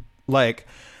everywhere. Like,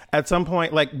 at some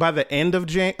point, like by the end of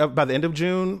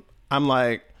June, I'm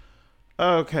like,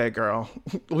 okay, girl,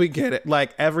 we get it.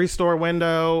 Like, every store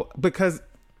window, because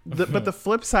but the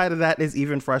flip side of that is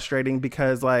even frustrating,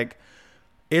 because like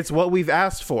It's what we've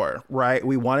asked for, right?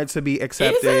 We want it to be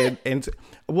accepted.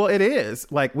 Well, it is.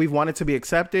 Like, we've wanted to be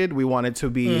accepted. We want it to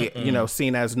be,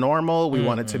 seen as normal. We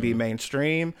want it to be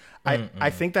mainstream. I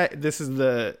think that this is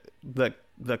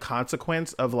the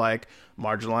consequence of like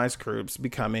marginalized groups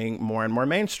becoming more and more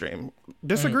mainstream.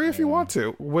 Disagree if you want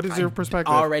to. What is your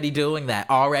perspective? Already doing that.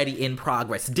 Already in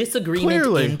progress. Disagreement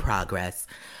Clearly. in progress.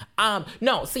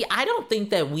 No, see, I don't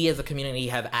think that we as a community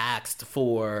have asked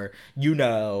for,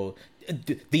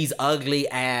 these ugly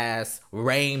ass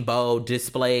rainbow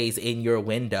displays in your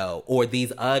window, or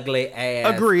these ugly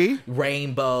ass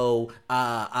rainbow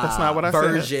That's not what I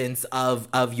versions said.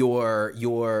 of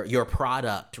your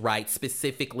product, right?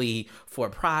 Specifically for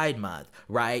Pride Month,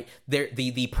 right?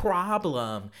 The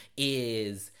problem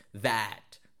is that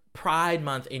Pride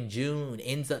Month in June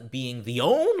ends up being the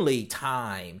only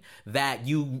time that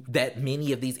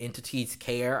many of these entities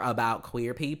care about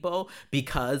queer people,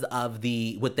 because of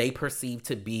what they perceive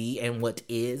to be and what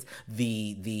is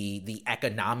the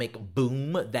economic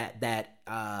boom that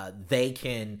they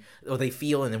can, or they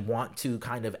feel and want to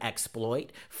kind of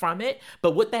exploit from it.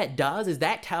 But what that does is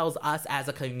that tells us as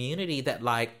a community that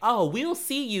like, oh, we'll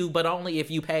see you, but only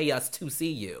if you pay us to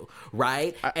see you,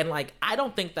 right? And like, I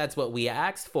don't think that's what we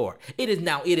asked for. It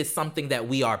is something that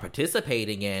we are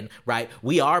participating in, right?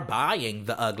 We are buying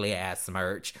the ugly ass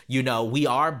merch, we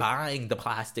are buying the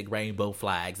plastic rainbow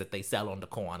flags that they sell on the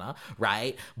corner,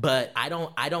 right? But I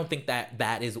don't think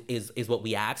that is what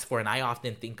we asked for. And I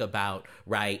often think about,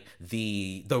 right,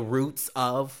 the roots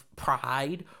of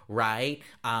Pride, right?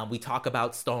 We talk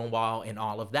about Stonewall and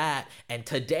all of that, and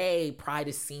today Pride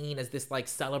is seen as this like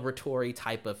celebratory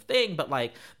type of thing, but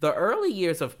like the early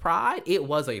years of Pride, it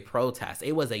was a protest,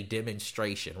 it was a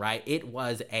demonstration, right? It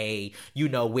was a,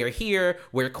 we're here,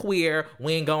 we're queer,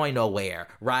 we ain't going nowhere,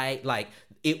 right? Like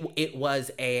it was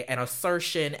an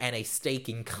assertion and a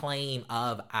staking claim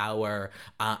of our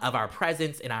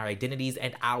presence and our identities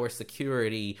and our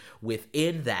security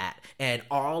within that. And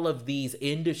all of these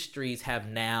industries have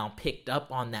now picked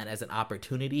up on that as an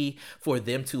opportunity for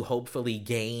them to hopefully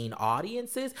gain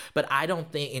audiences. But I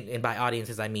don't think, and by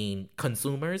audiences I mean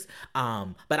consumers.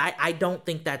 But I don't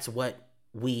think that's what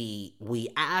we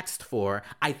asked for.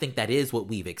 I think that is what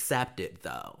we've accepted,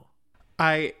 though.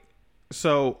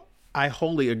 I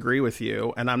wholly agree with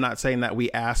you, and I'm not saying that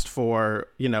we asked for,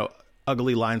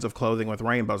 ugly lines of clothing with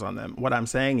rainbows on them. What I'm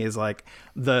saying is like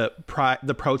the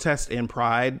protest in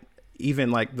Pride,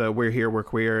 even like the we're here, we're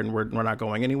queer, and we're not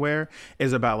going anywhere,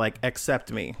 is about like,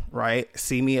 accept me, right?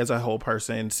 See me as a whole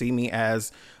person, see me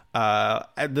as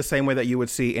the same way that you would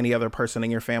see any other person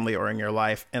in your family or in your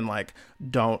life, and like,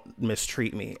 don't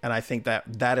mistreat me. And I think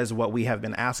that is what we have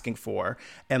been asking for.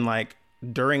 And like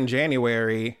during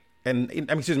January,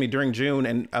 during June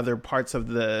and other parts of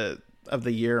the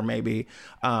year, maybe,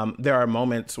 there are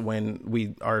moments when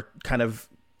we are kind of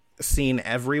seen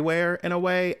everywhere in a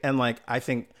way. And like, I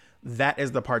think that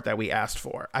is the part that we asked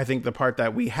for. I think the part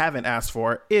that we haven't asked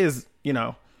for is,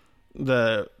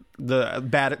 the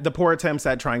poor attempts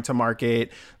at trying to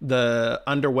market, the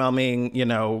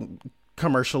underwhelming,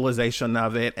 commercialization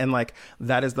of it. And like,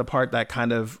 that is the part that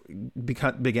kind of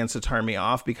begins to turn me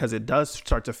off, because it does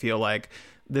start to feel like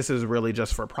this is really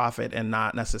just for profit and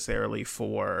not necessarily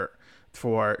for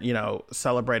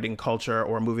celebrating culture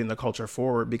or moving the culture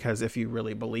forward. Because if you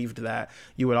really believed that,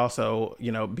 you would also,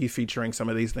 be featuring some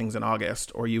of these things in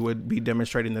August, or you would be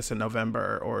demonstrating this in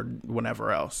November or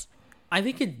whenever else. I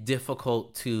think it's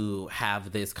difficult to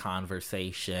have this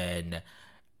conversation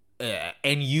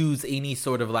and use any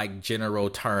sort of like general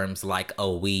terms like a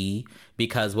we,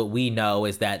 because what we know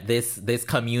is that this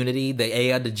community, the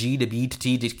A, the G, the B, the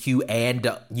T, the Q, and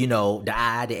the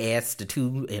I, the S, the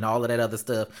 2, and all of that other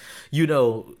stuff,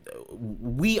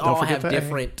 we all have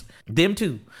different, them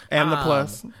too, and the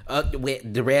plus,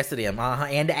 the rest of them,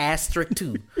 and the asterisk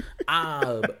too.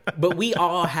 But we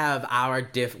all have our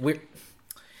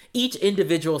each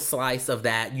individual slice of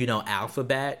that,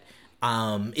 alphabet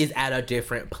is at a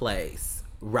different place,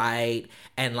 right?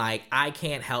 And like, I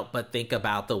can't help but think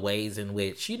about the ways in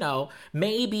which,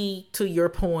 maybe to your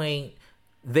point,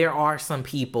 there are some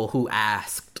people who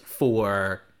asked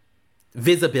for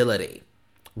visibility,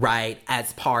 right,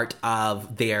 as part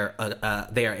of their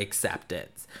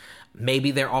acceptance. Maybe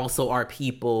there also are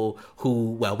people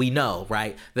who, well, we know,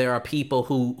 right? There are people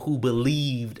who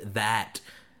believed that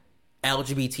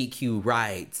LGBTQ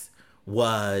rights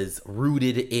was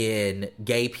rooted in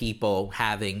gay people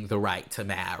having the right to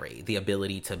marry, the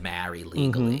ability to marry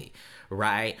legally,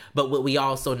 right? But what we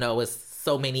also know is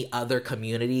so many other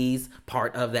communities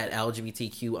part of that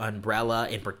LGBTQ umbrella,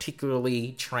 and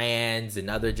particularly trans and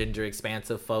other gender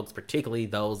expansive folks, particularly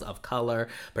those of color,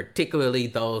 particularly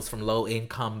those from low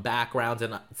income backgrounds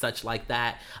and such like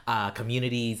that,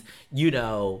 communities,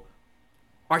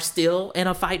 are still in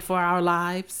a fight for our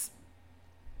lives.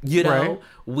 Right.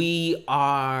 We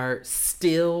are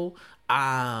still,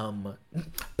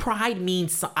 pride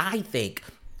means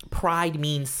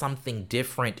something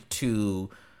different to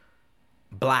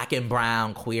Black and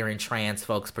brown, queer and trans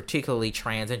folks, particularly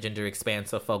trans and gender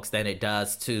expansive folks, than it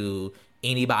does to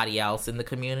anybody else in the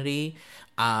community.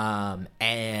 And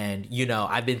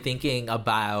I've been thinking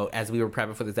about, as we were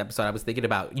prepping for this episode, I was thinking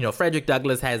about, Frederick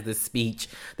Douglass has this speech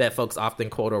that folks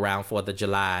often quote around 4th of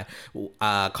July,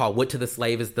 called "What to the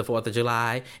Slave is the 4th of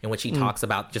July," in which he talks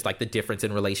about just like the difference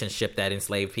in relationship that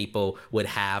enslaved people would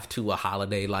have to a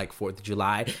holiday like 4th of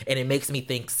July. And it makes me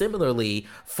think similarly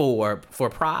for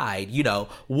Pride,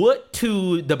 what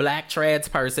to the Black trans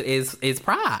person is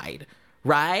Pride,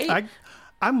 right?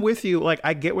 I'm with you. Like,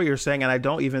 I get what you're saying, and I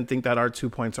don't even think that our 2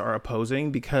 points are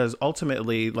opposing, because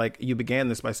ultimately, like, you began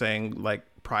this by saying, like,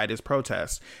 pride is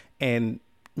protest. And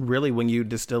really, when you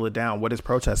distill it down, what is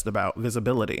protest about?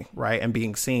 Visibility, right? And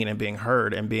being seen and being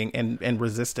heard and being and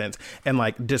resistance and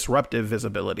like disruptive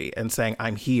visibility and saying,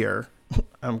 I'm here.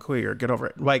 I'm queer, get over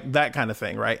it. Like that kind of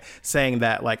thing, right? Saying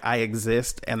that like I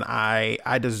exist and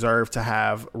I deserve to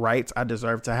have rights. I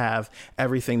deserve to have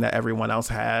everything that everyone else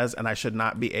has, and I should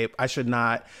not be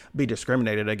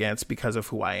discriminated against because of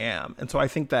who I am. And so I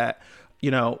think that,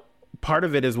 part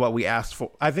of it is what we asked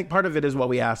for. I think part of it is what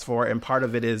we asked for, and part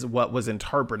of it is what was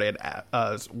interpreted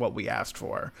as what we asked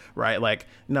for, right? Like,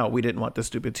 no, we didn't want this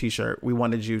stupid T-shirt. We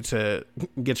wanted you to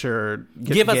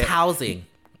give us housing.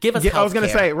 Give us I was going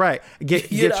to say, right.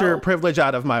 Get You know? your privilege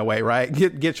out of my way, right?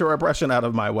 Get your oppression out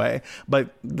of my way.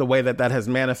 But the way that has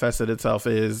manifested itself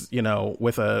is,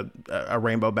 with a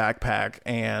rainbow backpack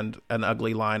and an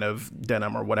ugly line of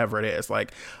denim or whatever it is.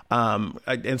 Like,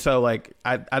 and so like,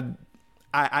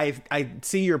 I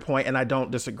see your point and I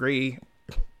don't disagree.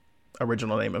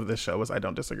 Original name of this show was I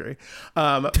Don't Disagree.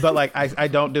 But like, I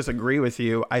don't disagree with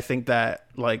you. I think that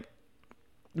like,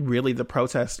 really the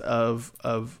protest of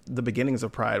the beginnings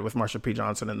of Pride with Marsha P.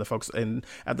 Johnson and the folks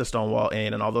at the Stonewall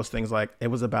Inn and all those things, like it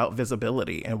was about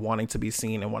visibility and wanting to be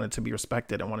seen and wanting to be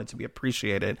respected and wanting to be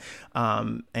appreciated,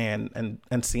 and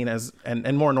seen as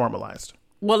and more normalized.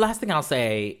 Well, last thing I'll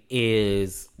say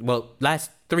is,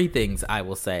 last 3 things I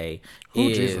will say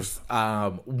is, Jesus.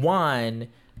 One,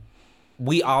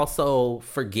 we also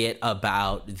forget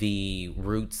about the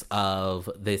roots of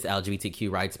this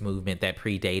LGBTQ rights movement that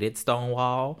predated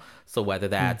Stonewall. So whether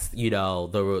that's,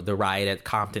 the riot at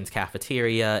Compton's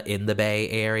Cafeteria in the Bay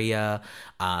Area,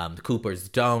 Cooper's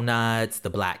Donuts,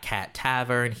 the Black Cat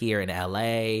Tavern here in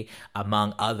LA,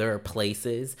 among other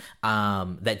places,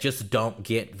 that just don't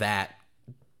get that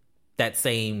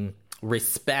same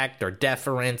respect or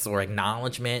deference or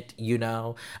acknowledgement,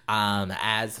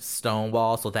 as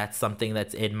Stonewall. So that's something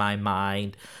that's in my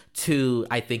mind. 2,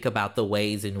 I think about the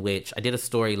ways in which I did a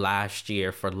story last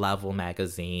year for Level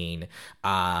magazine.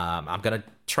 I'm going to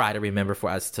try to remember for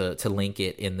us to link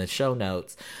it in the show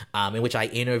notes, in which I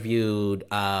interviewed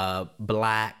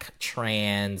Black,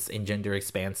 trans, and gender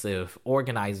expansive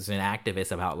organizers and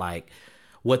activists about like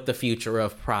what the future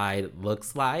of Pride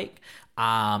looks like.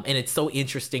 And it's so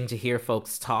interesting to hear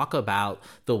folks talk about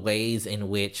the ways in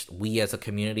which we as a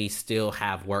community still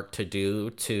have work to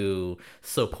do to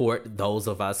support those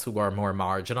of us who are more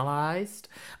marginalized,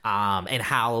 and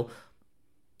how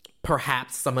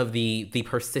perhaps some of the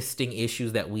persisting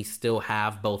issues that we still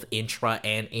have both intra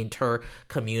and inter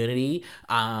community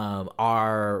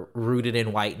are rooted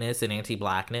in whiteness and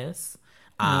anti-Blackness.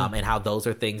 And how those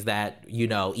are things that,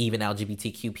 even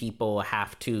LGBTQ people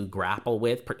have to grapple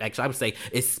with. Actually, I would say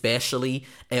especially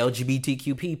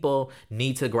LGBTQ people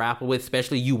need to grapple with,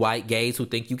 especially you white gays who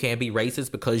think you can't be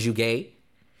racist because you gay.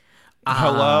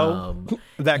 Hello?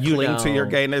 That cling to your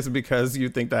gayness because you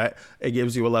think that it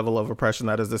gives you a level of oppression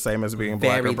that is the same as being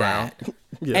Black or brown.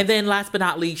 Yeah. And then last but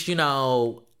not least,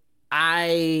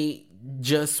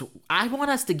 I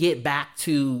want us to get back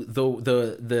to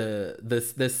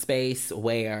the space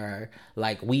where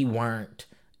like we weren't,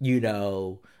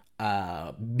 being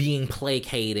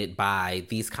placated by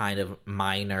these kind of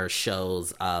minor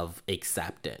shows of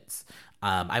acceptance.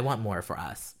 I want more for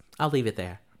us. I'll leave it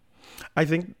there. I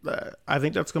think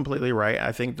that's completely right.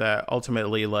 I think that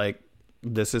ultimately, like,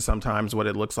 this is sometimes what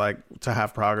it looks like to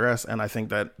have progress, and I think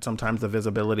that sometimes the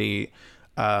visibility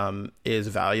is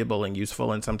valuable and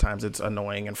useful, and sometimes it's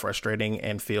annoying and frustrating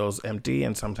and feels empty,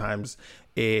 and sometimes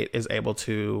it is able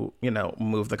to,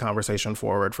 move the conversation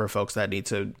forward for folks that need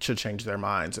to change their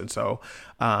minds. And so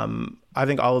I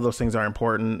think all of those things are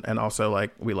important. And also,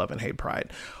 like, we love and hate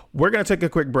Pride. We're going to take a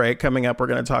quick break. Coming up, we're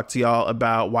going to talk to y'all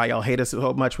about why y'all hate us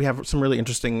so much. We have some really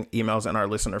interesting emails in our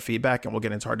listener feedback, and we'll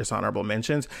get into our dishonorable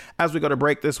mentions. As we go to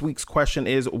break, this week's question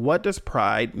is, what does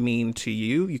pride mean to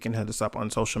you? You can hit us up on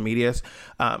social medias.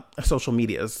 Yeah,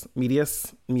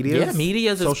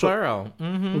 medias is plural.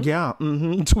 Mm-hmm. Yeah.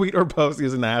 Mm-hmm. Tweet or post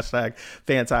using the hashtag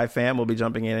FanSciFam. We'll be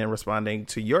jumping in and responding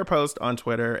to your post on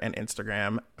Twitter and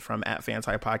Instagram from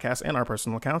 @FanSci Podcast and our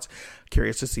personal accounts.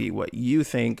 Curious to see what you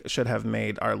think should have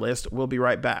made our list. We'll be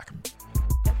right back.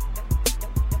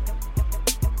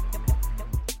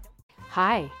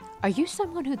 Hi. Are you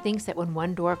someone who thinks that when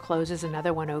one door closes,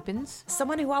 another one opens?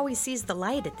 Someone who always sees the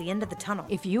light at the end of the tunnel.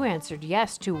 If you answered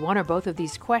yes to one or both of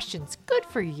these questions, good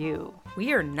for you.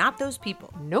 We are not those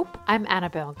people. Nope. I'm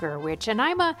Annabelle Gurwitch, and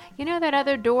I'm that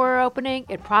other door opening,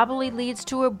 it probably leads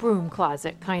to a broom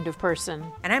closet kind of person.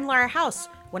 And I'm Laura House.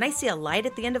 When I see a light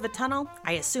at the end of a tunnel,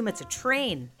 I assume it's a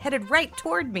train headed right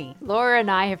toward me. Laura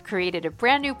and I have created a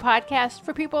brand new podcast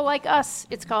for people like us.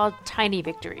 It's called Tiny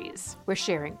Victories. We're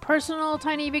sharing personal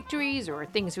tiny victories or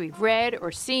things we've read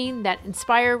or seen that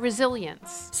inspire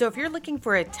resilience. So if you're looking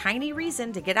for a tiny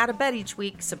reason to get out of bed each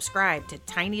week, subscribe to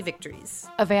Tiny Victories.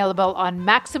 Available on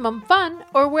Maximum Fun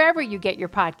or wherever you get your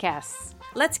podcasts.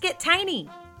 Let's get tiny.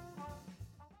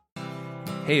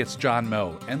 Hey, it's John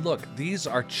Moe, and look, these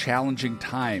are challenging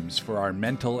times for our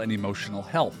mental and emotional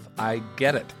health. I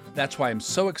get it. That's why I'm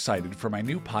so excited for my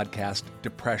new podcast,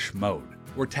 Depresh Mode.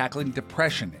 We're tackling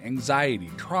depression,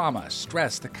 anxiety, trauma,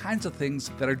 stress, the kinds of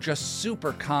things that are just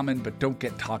super common but don't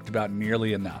get talked about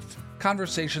nearly enough.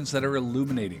 Conversations that are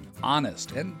illuminating,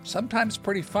 honest, and sometimes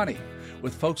pretty funny,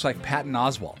 with folks like Patton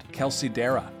Oswalt, Kelsey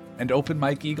Dara, and Open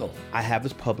Mike Eagle. I have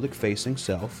this public-facing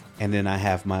self, and then I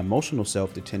have my emotional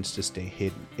self that tends to stay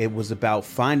hidden. It was about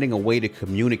finding a way to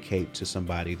communicate to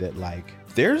somebody that,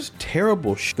 there's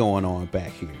terrible going on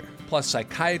back here. Plus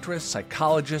psychiatrists,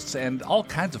 psychologists, and all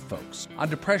kinds of folks. On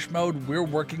Depresh Mode, we're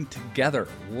working together,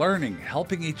 learning,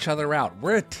 helping each other out.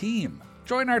 We're a team.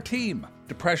 Join our team.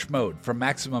 Depresh Mode from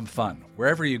Maximum Fun,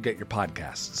 wherever you get your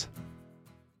podcasts.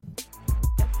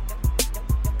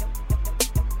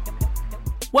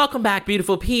 Welcome back,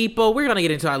 beautiful people. We're going to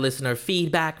get into our listener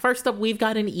feedback. First up, we've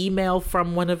got an email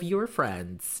from one of your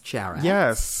friends, Chara.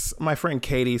 Yes, my friend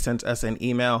Katie sent us an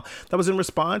email that was in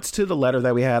response to the letter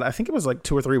that we had, I think it was like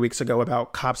 2 or 3 weeks ago,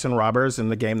 about cops and robbers in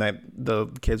the game that the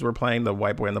kids were playing, the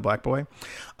white boy and the black boy.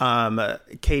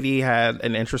 Katie had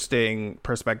an interesting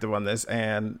perspective on this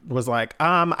and was like,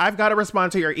 I've got to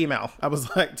respond to your email. I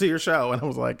was like, to your show. And I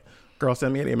was like, girl,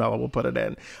 send me an email and we'll put it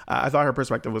in. I thought her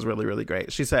perspective was really, really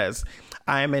great. She says,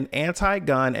 I am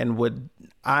anti-gun and would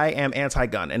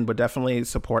definitely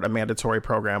support a mandatory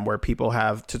program where people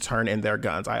have to turn in their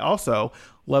guns. I also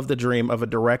love the dream of a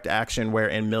direct action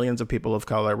wherein millions of people of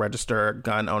color register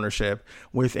gun ownership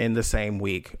within the same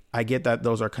week. I get that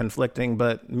those are conflicting,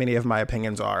 but many of my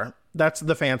opinions are. That's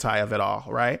the fancy of it all,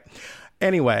 right?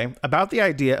 Anyway, about the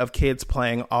idea of kids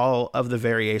playing all of the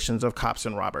variations of cops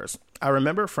and robbers. I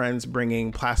remember friends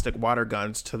bringing plastic water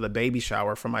guns to the baby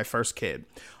shower for my first kid.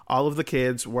 All of the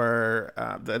kids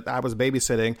that I was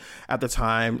babysitting at the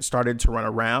time started to run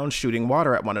around shooting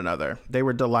water at one another. They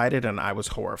were delighted and I was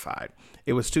horrified.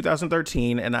 It was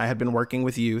 2013 and I had been working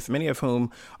with youth, many of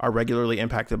whom are regularly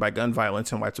impacted by gun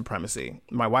violence and white supremacy.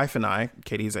 My wife and I,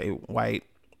 Katie's a white,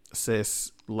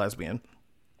 cis, lesbian,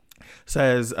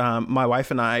 says, my wife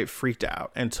and I freaked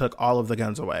out and took all of the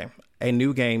guns away. A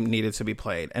new game needed to be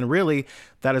played. And really,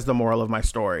 that is the moral of my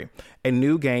story. A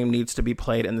new game needs to be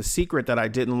played. And the secret that I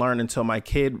didn't learn until my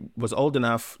kid was old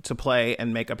enough to play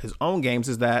and make up his own games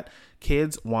is that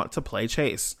kids want to play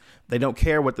chase. They don't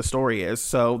care what the story is,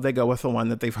 so they go with the one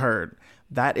that they've heard.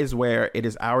 That is where it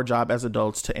is our job as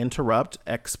adults to interrupt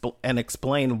and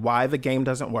explain why the game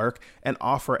doesn't work and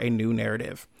offer a new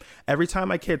narrative. Every time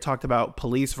my kid talked about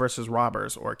police versus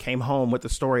robbers or came home with a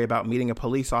story about meeting a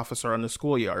police officer on the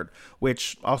schoolyard,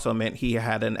 which also meant he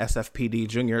had an SFPD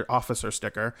junior officer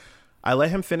sticker, I let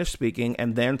him finish speaking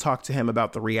and then talk to him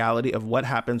about the reality of what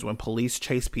happens when police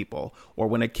chase people or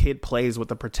when a kid plays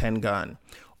with a pretend gun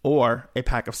or a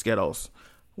pack of Skittles.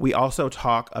 We also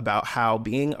talk about how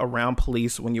being around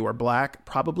police when you are black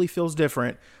probably feels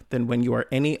different than when you are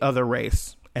any other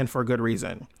race, and for good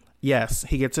reason. Yes,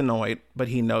 he gets annoyed, but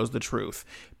he knows the truth.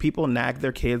 People nag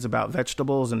their kids about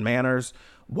vegetables and manners.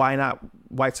 Why not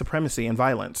white supremacy and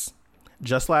violence?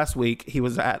 Just last week, he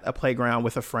was at a playground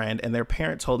with a friend, and their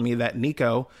parent told me that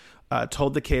Nico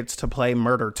told the kids to play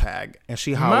murder tag, and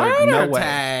she hollered, "No way!"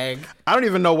 Tag. I don't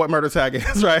even know what murder tag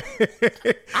is, right?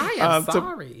 I am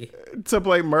sorry. To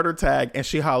play murder tag, and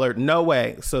she hollered, "No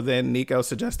way!" So then Nico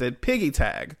suggested piggy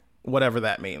tag, whatever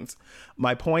that means.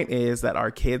 My point is that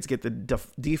our kids get the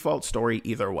default story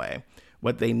either way.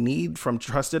 What they need from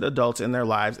trusted adults in their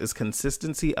lives is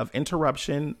consistency of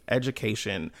interruption,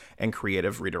 education, and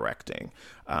creative redirecting.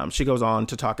 She goes on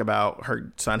to talk about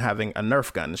her son having a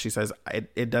Nerf gun. She says,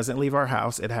 it doesn't leave our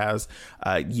house. It has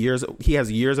he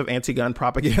has years of anti-gun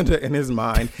propaganda in his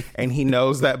mind, and he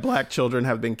knows that black children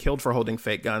have been killed for holding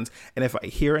fake guns. And if I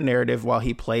hear a narrative while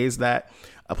he plays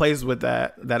with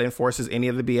that enforces any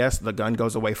of the BS, the gun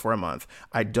goes away for a month.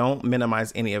 I don't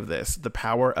minimize any of this. The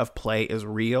power of play is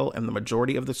real, and the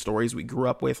majority of the stories we grew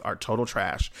up with are total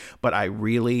trash. But I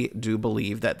really do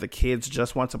believe that the kids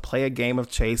just want to play a game of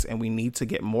chase, and we need to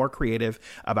get more creative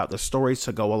about the stories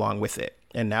to go along with it.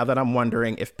 And now that I'm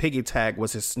wondering if piggy tag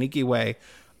was his sneaky way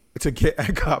to get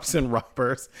at cops and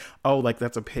robbers. Oh, like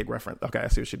that's a pig reference. Okay, I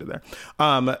see what she did there.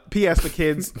 P.S. The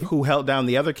kids who held down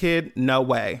the other kid, no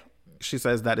way. She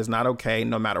says that is not okay.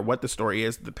 No matter what the story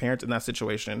is, the parents in that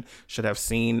situation should have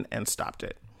seen and stopped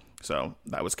it. So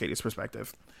that was Katie's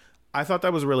perspective. I thought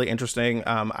that was really interesting.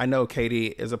 I know Katie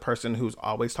is a person who's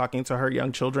always talking to her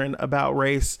young children about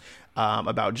race,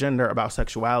 about gender, about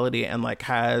sexuality, and like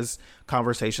has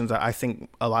conversations that I think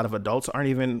a lot of adults aren't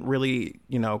even really,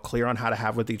 clear on how to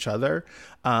have with each other.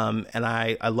 And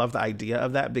I love the idea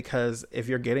of that, because if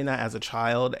you're getting that as a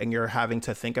child and you're having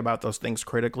to think about those things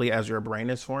critically as your brain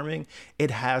is forming,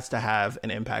 it has to have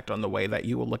an impact on the way that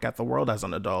you will look at the world as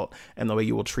an adult, and the way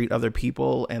you will treat other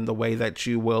people, and the way that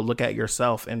you will look at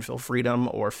yourself and feel freedom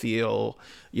or feel,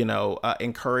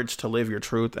 encouraged to live your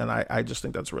truth. And I just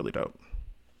think that's really dope.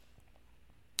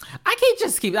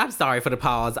 I'm sorry for the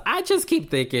pause. I just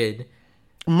keep thinking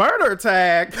murder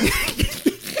tag.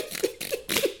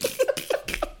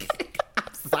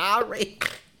 I'm sorry.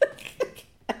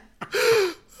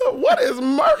 What is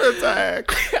murder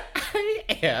tag?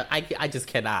 Yeah, I just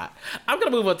cannot. I'm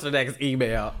gonna move on to the next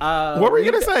email. What were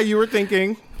you gonna say? You were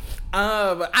thinking?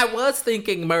 I was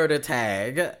thinking murder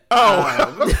tag.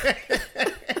 Oh.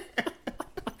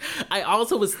 I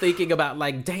also was thinking about,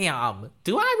 like, damn,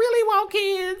 do I really want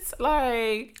kids?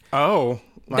 Like, oh,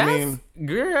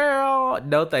 girl,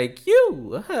 no thank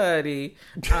you, honey.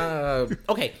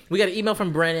 Okay, we got an email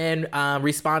from Brennan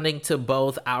responding to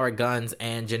both our guns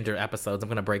and gender episodes. I'm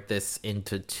going to break this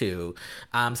into two.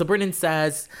 So Brennan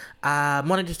says,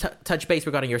 wanted to touch base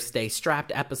regarding your Stay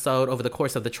Strapped episode over the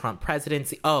course of the Trump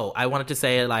presidency. Oh, I wanted to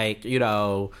say, like,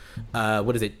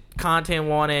 what is it? Content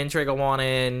warning, trigger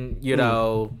warning,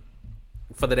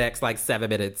 for the next, 7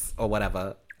 minutes or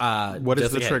whatever. What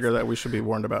is the trigger that we should be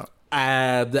warned about?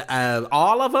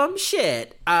 All of them?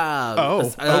 Shit.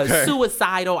 Okay.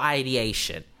 Suicidal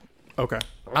ideation. Okay.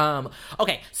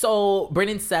 Okay, so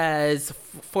Brennan says,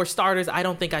 for starters, I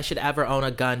don't think I should ever own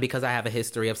a gun because I have a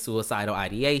history of suicidal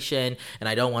ideation, and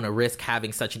I don't want to risk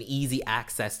having such an easy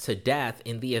access to death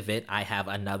in the event I have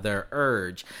another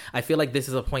urge. I feel like this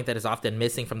is a point that is often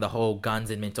missing from the whole guns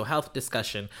and mental health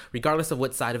discussion, regardless of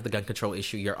what side of the gun control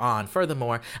issue you're on.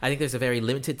 Furthermore, I think there's a very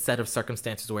limited set of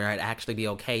circumstances where I'd actually be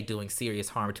okay doing serious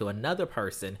harm to another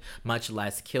person, much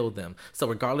less kill them. So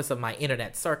regardless of my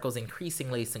internet circles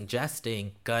increasingly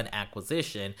suggesting gun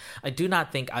acquisition, I do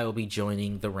not think I will be joining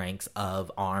the ranks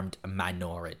of armed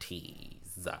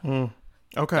minorities.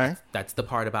 Okay, that's the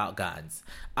part about guns.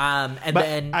 I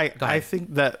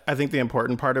think the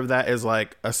important part of that is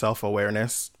like a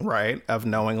self-awareness, right? Of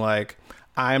knowing, like,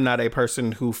 I am not a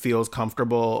person who feels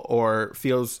comfortable or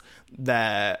feels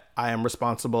that I am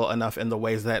responsible enough in the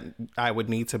ways that I would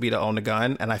need to be to own a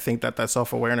gun. And I think that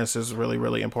self-awareness is really,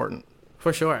 really important.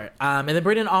 For sure. And then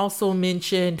Brennan also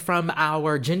mentioned from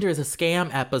our Gender is a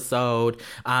Scam episode,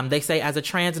 they say, as a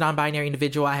trans non-binary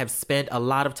individual, I have spent a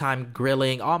lot of time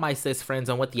grilling all my cis friends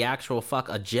on what the actual fuck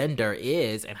a gender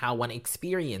is and how one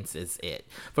experiences it.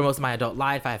 For most of my adult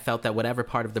life, I have felt that whatever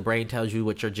part of the brain tells you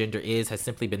what your gender is has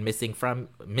simply been missing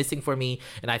for me,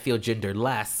 and I feel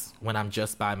genderless when I'm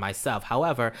just by myself.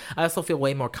 However, I also feel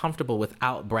way more comfortable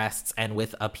without breasts and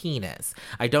with a penis.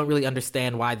 I don't really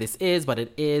understand why this is, but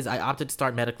it is. I opted to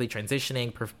start medically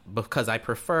transitioning because I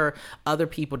prefer other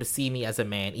people to see me as a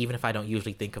man, even if I don't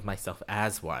usually think of myself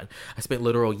as one. I spent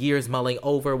literal years mulling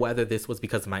over whether this was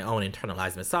because of my own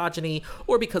internalized misogyny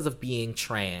or because of being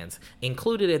trans.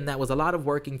 Included in that was a lot of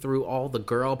working through all the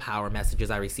girl power messages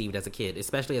I received as a kid,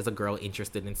 especially as a girl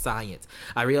interested in science.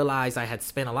 I realized I had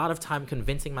spent a lot of time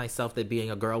convincing myself that being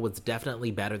a girl was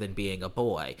definitely better than being a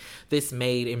boy. This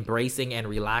made embracing and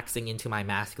relaxing into my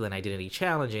masculine identity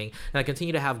challenging, and I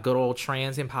continue to have good old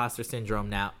trans imposter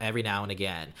syndrome every now and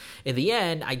again. In the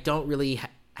end, I don't really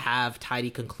have tidy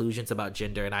conclusions about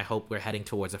gender, and I hope we're heading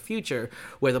towards a future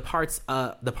where the parts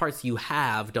you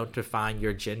have don't define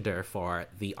your gender for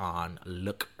the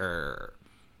onlooker.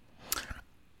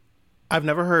 I've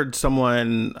never heard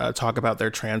someone talk about their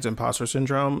trans imposter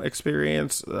syndrome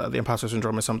experience. The imposter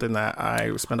syndrome is something that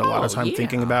I spend a lot of time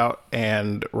thinking about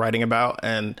and writing about,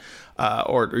 and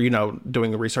or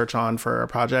doing research on for a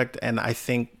project. And I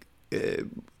think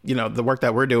the work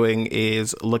that we're doing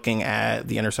is looking at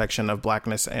the intersection of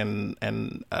Blackness and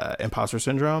imposter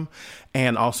syndrome.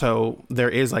 And also there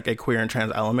is like a queer and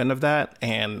trans element of that.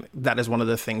 And that is one of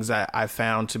the things that I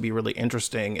found to be really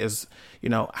interesting is,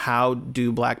 how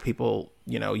do Black people,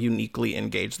 uniquely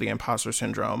engage the imposter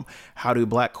syndrome? How do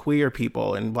Black queer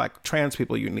people and Black trans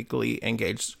people uniquely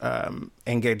engage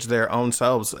their own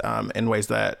selves in ways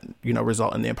that,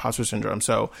 result in the imposter syndrome?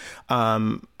 So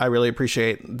I really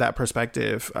appreciate that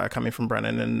perspective coming from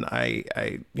Brennan, and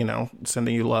I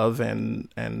sending you love and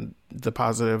the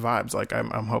positive vibes. Like I'm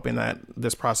hoping that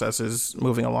this process is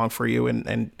moving along for you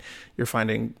and you're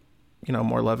finding,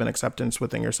 more love and acceptance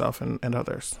within yourself and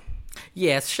others.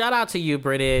 Yes, shout out to you,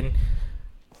 Brennan.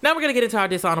 Now we're going to get into our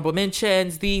dishonorable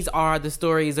mentions. These are the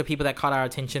stories of people that caught our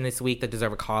attention this week that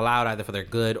deserve a call out, either for their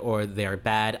good or their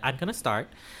bad. I'm going to start.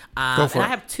 Go for it. I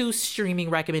have 2 streaming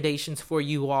recommendations for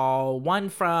you all. One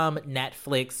from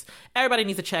Netflix. Everybody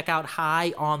needs to check out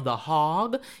High on the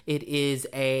Hog. It is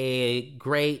a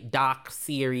great doc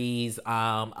series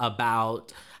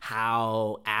about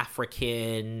how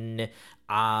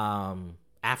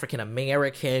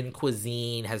African-American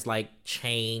cuisine has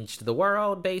changed the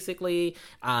world, basically.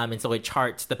 And so it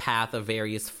charts the path of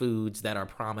various foods that are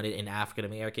prominent in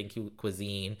African-American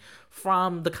cuisine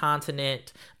from the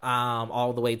continent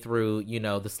all the way through,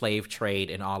 the slave trade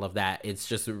and all of that. It's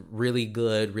just really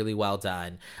good, really well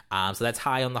done. So that's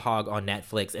High on the Hog on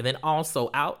Netflix. And then also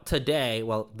out today,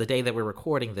 well, the day that we're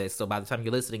recording this, so by the time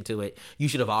you're listening to it, you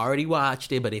should have already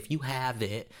watched it. But if you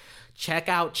haven't, check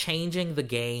out Changing the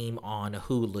Game on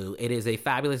Hulu. It is a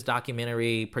fabulous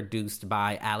documentary produced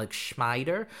by Alex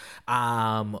Schmeider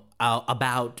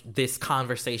about this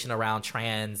conversation around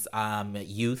trans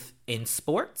youth in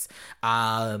sports.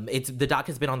 The doc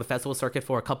has been on the festival circuit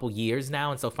for a couple years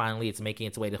now, and so finally it's making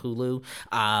its way to Hulu.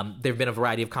 There have been a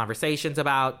variety of conversations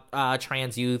about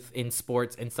trans youth in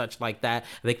sports and such like that.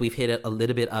 I think we've hit a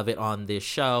little bit of it on this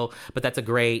show, but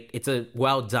it's a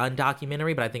well done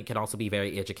documentary, but I think can also be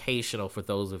very educational for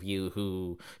those of you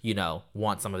who,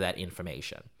 want some of that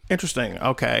information. Interesting.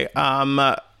 Okay.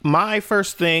 My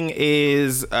first thing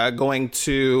is I'm going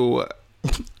to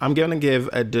give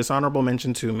a dishonorable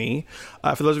mention to me.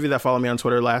 For those of you that follow me on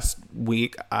Twitter, last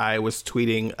week I was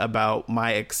tweeting about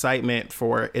my excitement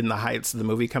for In the Heights, the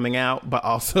movie coming out, but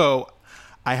also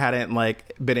I hadn't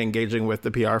been engaging with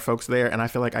the PR folks there, and I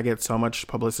feel like I get so much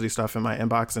publicity stuff in my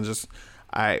inbox, and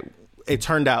it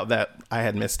turned out that I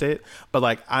had missed it.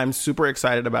 But I'm super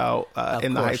excited about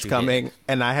In the Heights coming,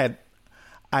 and I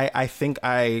think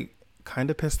I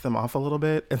kind of pissed them off a little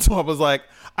bit, and so I was like,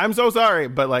 I'm so sorry,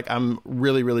 but I'm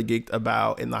really, really geeked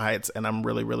about In the Heights, and I'm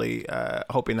really, really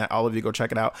hoping that all of you go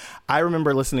check it out. I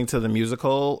remember listening to the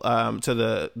musical, to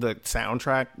the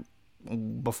soundtrack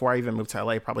before I even moved to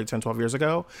LA, probably 10-12 years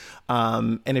ago,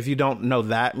 and if you don't know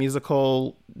that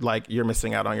musical, you're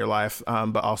missing out on your life,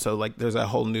 but also there's a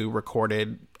whole new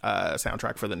recorded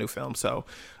soundtrack for the new film, so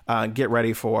get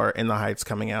ready for In the Heights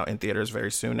coming out in theaters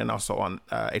very soon, and also on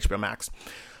HBO Max.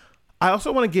 I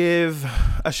also want to give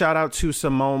a shout out to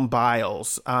Simone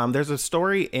Biles. There's a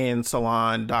story in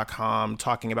Salon.com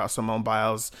talking about Simone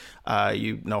Biles.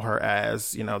 You know her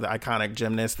as, the iconic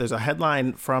gymnast. There's a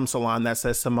headline from Salon that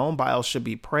says Simone Biles should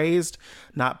be praised,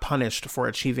 not punished for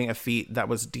achieving a feat that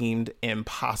was deemed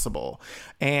impossible.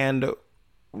 And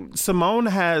Simone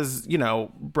has,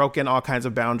 broken all kinds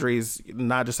of boundaries,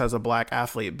 not just as a Black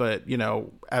athlete, but,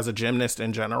 as a gymnast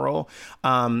in general.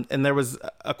 And there was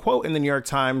a quote in the New York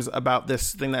Times about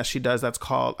this thing that she does that's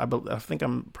called, I think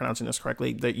I'm pronouncing this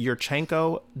correctly, the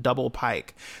Yurchenko double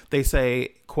pike. They say,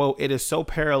 quote, "It is so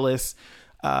perilous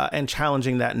and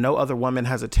challenging that no other woman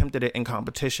has attempted it in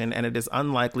competition, and it is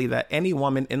unlikely that any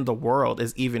woman in the world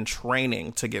is even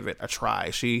training to give it a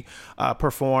try." She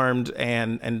performed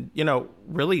and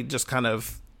really just kind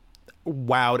of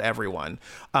wowed everyone.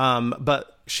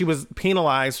 But she was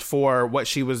penalized for what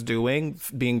she was doing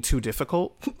being too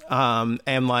difficult. And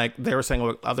they were saying,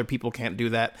 well, other people can't do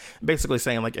that, basically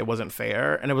saying it wasn't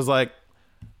fair. And it was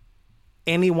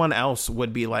anyone else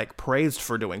would be praised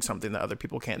for doing something that other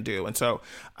people can't do. And so,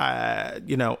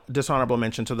 dishonorable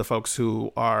mention to the folks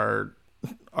who are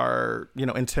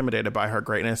intimidated by her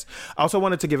greatness. I also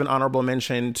wanted to give an honorable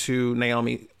mention to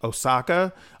Naomi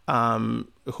Osaka,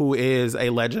 who is a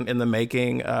legend in the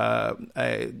making,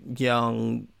 a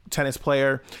young tennis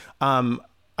player.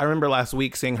 I remember last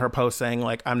week seeing her post saying,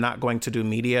 like, I'm not going to do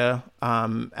media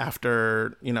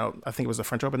after, I think it was the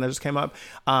French Open that just came up,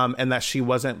 and that she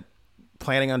wasn't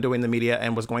planning on doing the media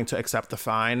and was going to accept the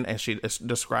fine. And she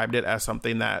described it as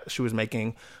something that she was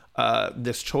making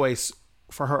this choice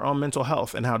for her own mental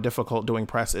health, and how difficult doing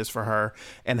press is for her,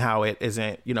 and how it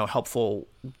isn't, helpful,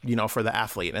 for the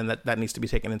athlete, and that needs to be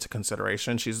taken into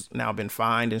consideration. She's now been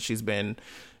fined, and she's been,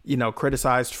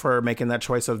 criticized for making that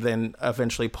choice of then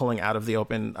eventually pulling out of the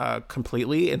Open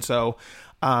completely. And so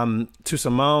to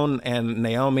Simone and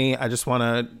Naomi, I just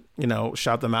want to,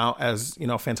 shout them out as,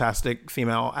 fantastic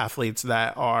female athletes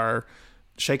that are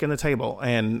shaking the table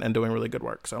and doing really good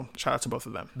work. So shout out to both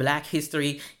of them. Black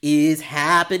history is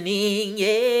happening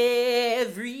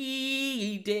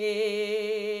every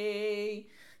day.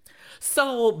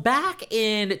 So back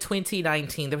in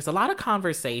 2019, there was a lot of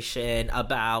conversation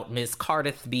about Miss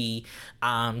Cardiff B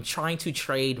trying to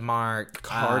trademark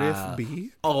Cardiff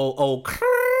B.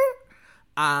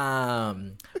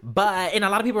 But and a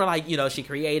lot of people are like, she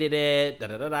created it,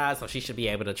 so she should be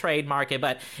able to trademark it.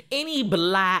 But any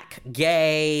black,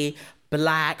 gay,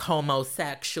 black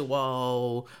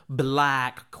homosexual,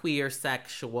 black queer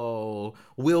sexual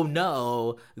will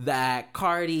know that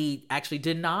Cardi actually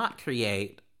did not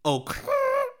create neither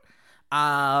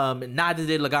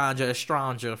did Laganja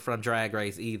Estranja from Drag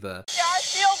Race either. Yeah, I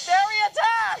feel very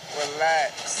attacked.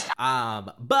 Relax.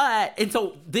 And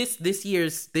so this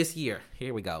year,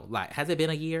 here we go. Like, has it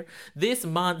been a year? This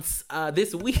week's,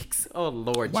 oh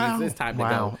Lord, wow. Jesus, it's time to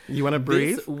go. You want to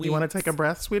breathe? You want to take a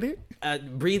breath, sweetie?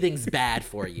 Breathing's bad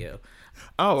for you.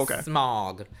 Oh, okay.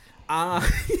 Smog.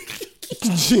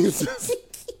 Jesus.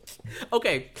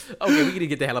 Okay, we need to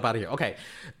get the hell up out of here. Okay,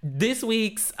 this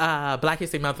week's Black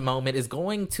History Month moment is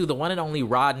going to the one and only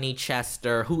Rodney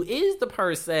Chester, who is the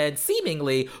person,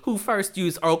 seemingly, who first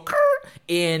used "okay"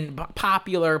 in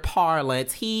popular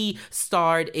parlance. He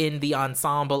starred in the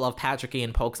ensemble of Patrick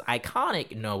Ian Polk's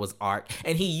iconic Noah's Ark,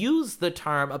 and he used the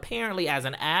term apparently as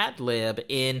an ad-lib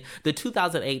in the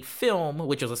 2008 film,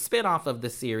 which was a spin-off of the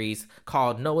series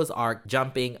called Noah's Ark: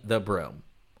 Jumping the Broom.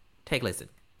 Take a listen.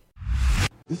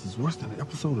 This is worse than an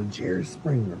episode of Jerry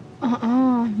Springer.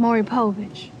 Maury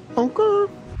Povich.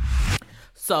 Okay.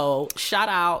 So shout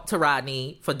out to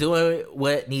Rodney for doing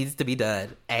what needs to be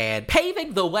done and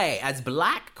paving the way, as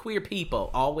black queer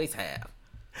people always have.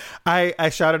 I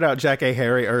shouted out Jackée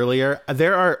Harry earlier.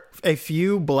 There are a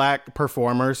few black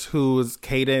performers whose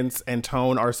cadence and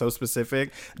tone are so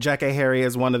specific. Jackée Harry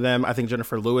is one of them. I think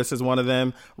Jennifer Lewis is one of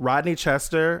them. Rodney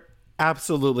Chester,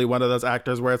 absolutely one of those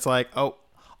actors where it's like, oh,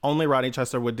 only Rodney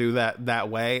Chester would do that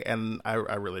way, and I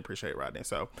really appreciate Rodney.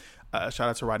 So shout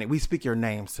out to Rodney. We speak your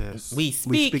name, sis. We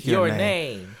speak your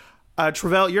name.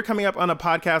 Travell, you're coming up on a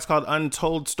podcast called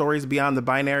Untold Stories Beyond the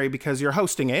Binary because you're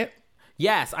hosting it.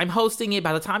 Yes, I'm hosting it.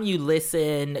 By the time you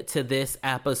listen to this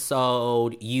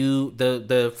episode,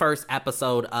 the first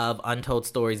episode of Untold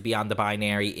Stories Beyond the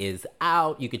Binary is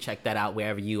out. You can check that out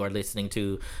wherever you are listening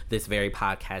to this very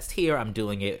podcast here. I'm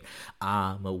doing it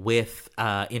with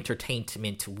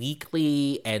Entertainment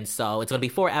Weekly. And so it's going to be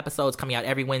 4 episodes coming out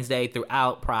every Wednesday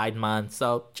throughout Pride Month.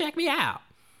 So check me out.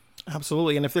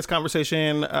 Absolutely. And if this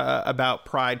conversation about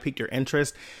Pride piqued your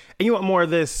interest and you want more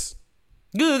of this,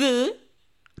 good.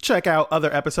 Check out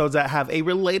other episodes that have a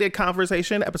related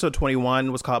conversation. Episode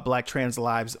 21 was called Black Trans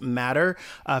Lives Matter,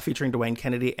 featuring Dwayne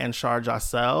Kennedy and Shar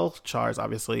Jossell. Shar is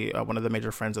obviously one of the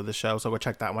major friends of the show, so go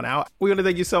check that one out. We want to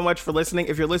thank you so much for listening.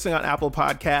 If you're listening on Apple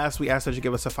Podcasts, we ask that you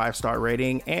give us a 5-star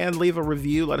rating and leave a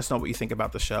review. Let us know what you think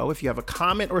about the show. If you have a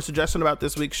comment or suggestion about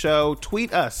this week's show,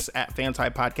 tweet us at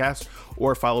Fantai Podcast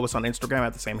or follow us on Instagram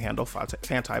at the same handle,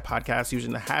 Fantai Podcast,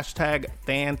 using the hashtag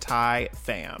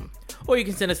FantaiFam. Or you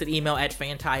can send us an email at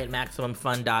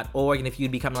fantai@maximumfun.org. And if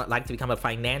you'd like to become a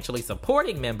financially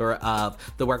supporting member of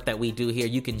the work that we do here,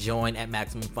 you can join at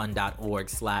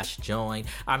maximumfun.org/join.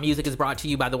 Our music is brought to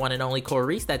you by the one and only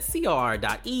Corrice. That's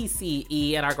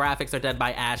CR.ECE. And our graphics are done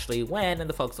by Ashley Wen and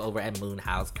the folks over at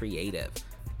Moonhouse Creative.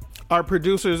 Our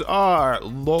producers are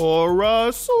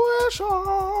Laura Swisher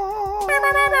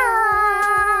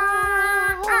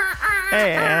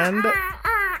and...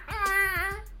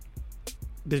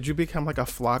 Did you become like a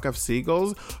flock of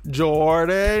seagulls?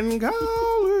 Jordan Cowling.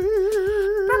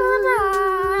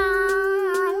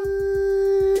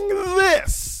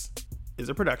 This is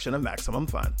a production of Maximum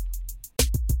Fun.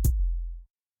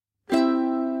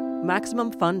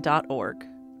 MaximumFun.org.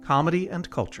 Comedy and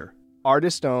culture.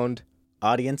 Artist owned.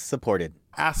 Audience supported.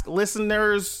 ask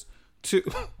listeners to.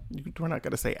 We're not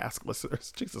going to say ask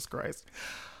listeners. Jesus Christ.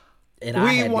 And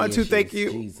we want to thank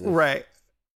you. Jesus. Right.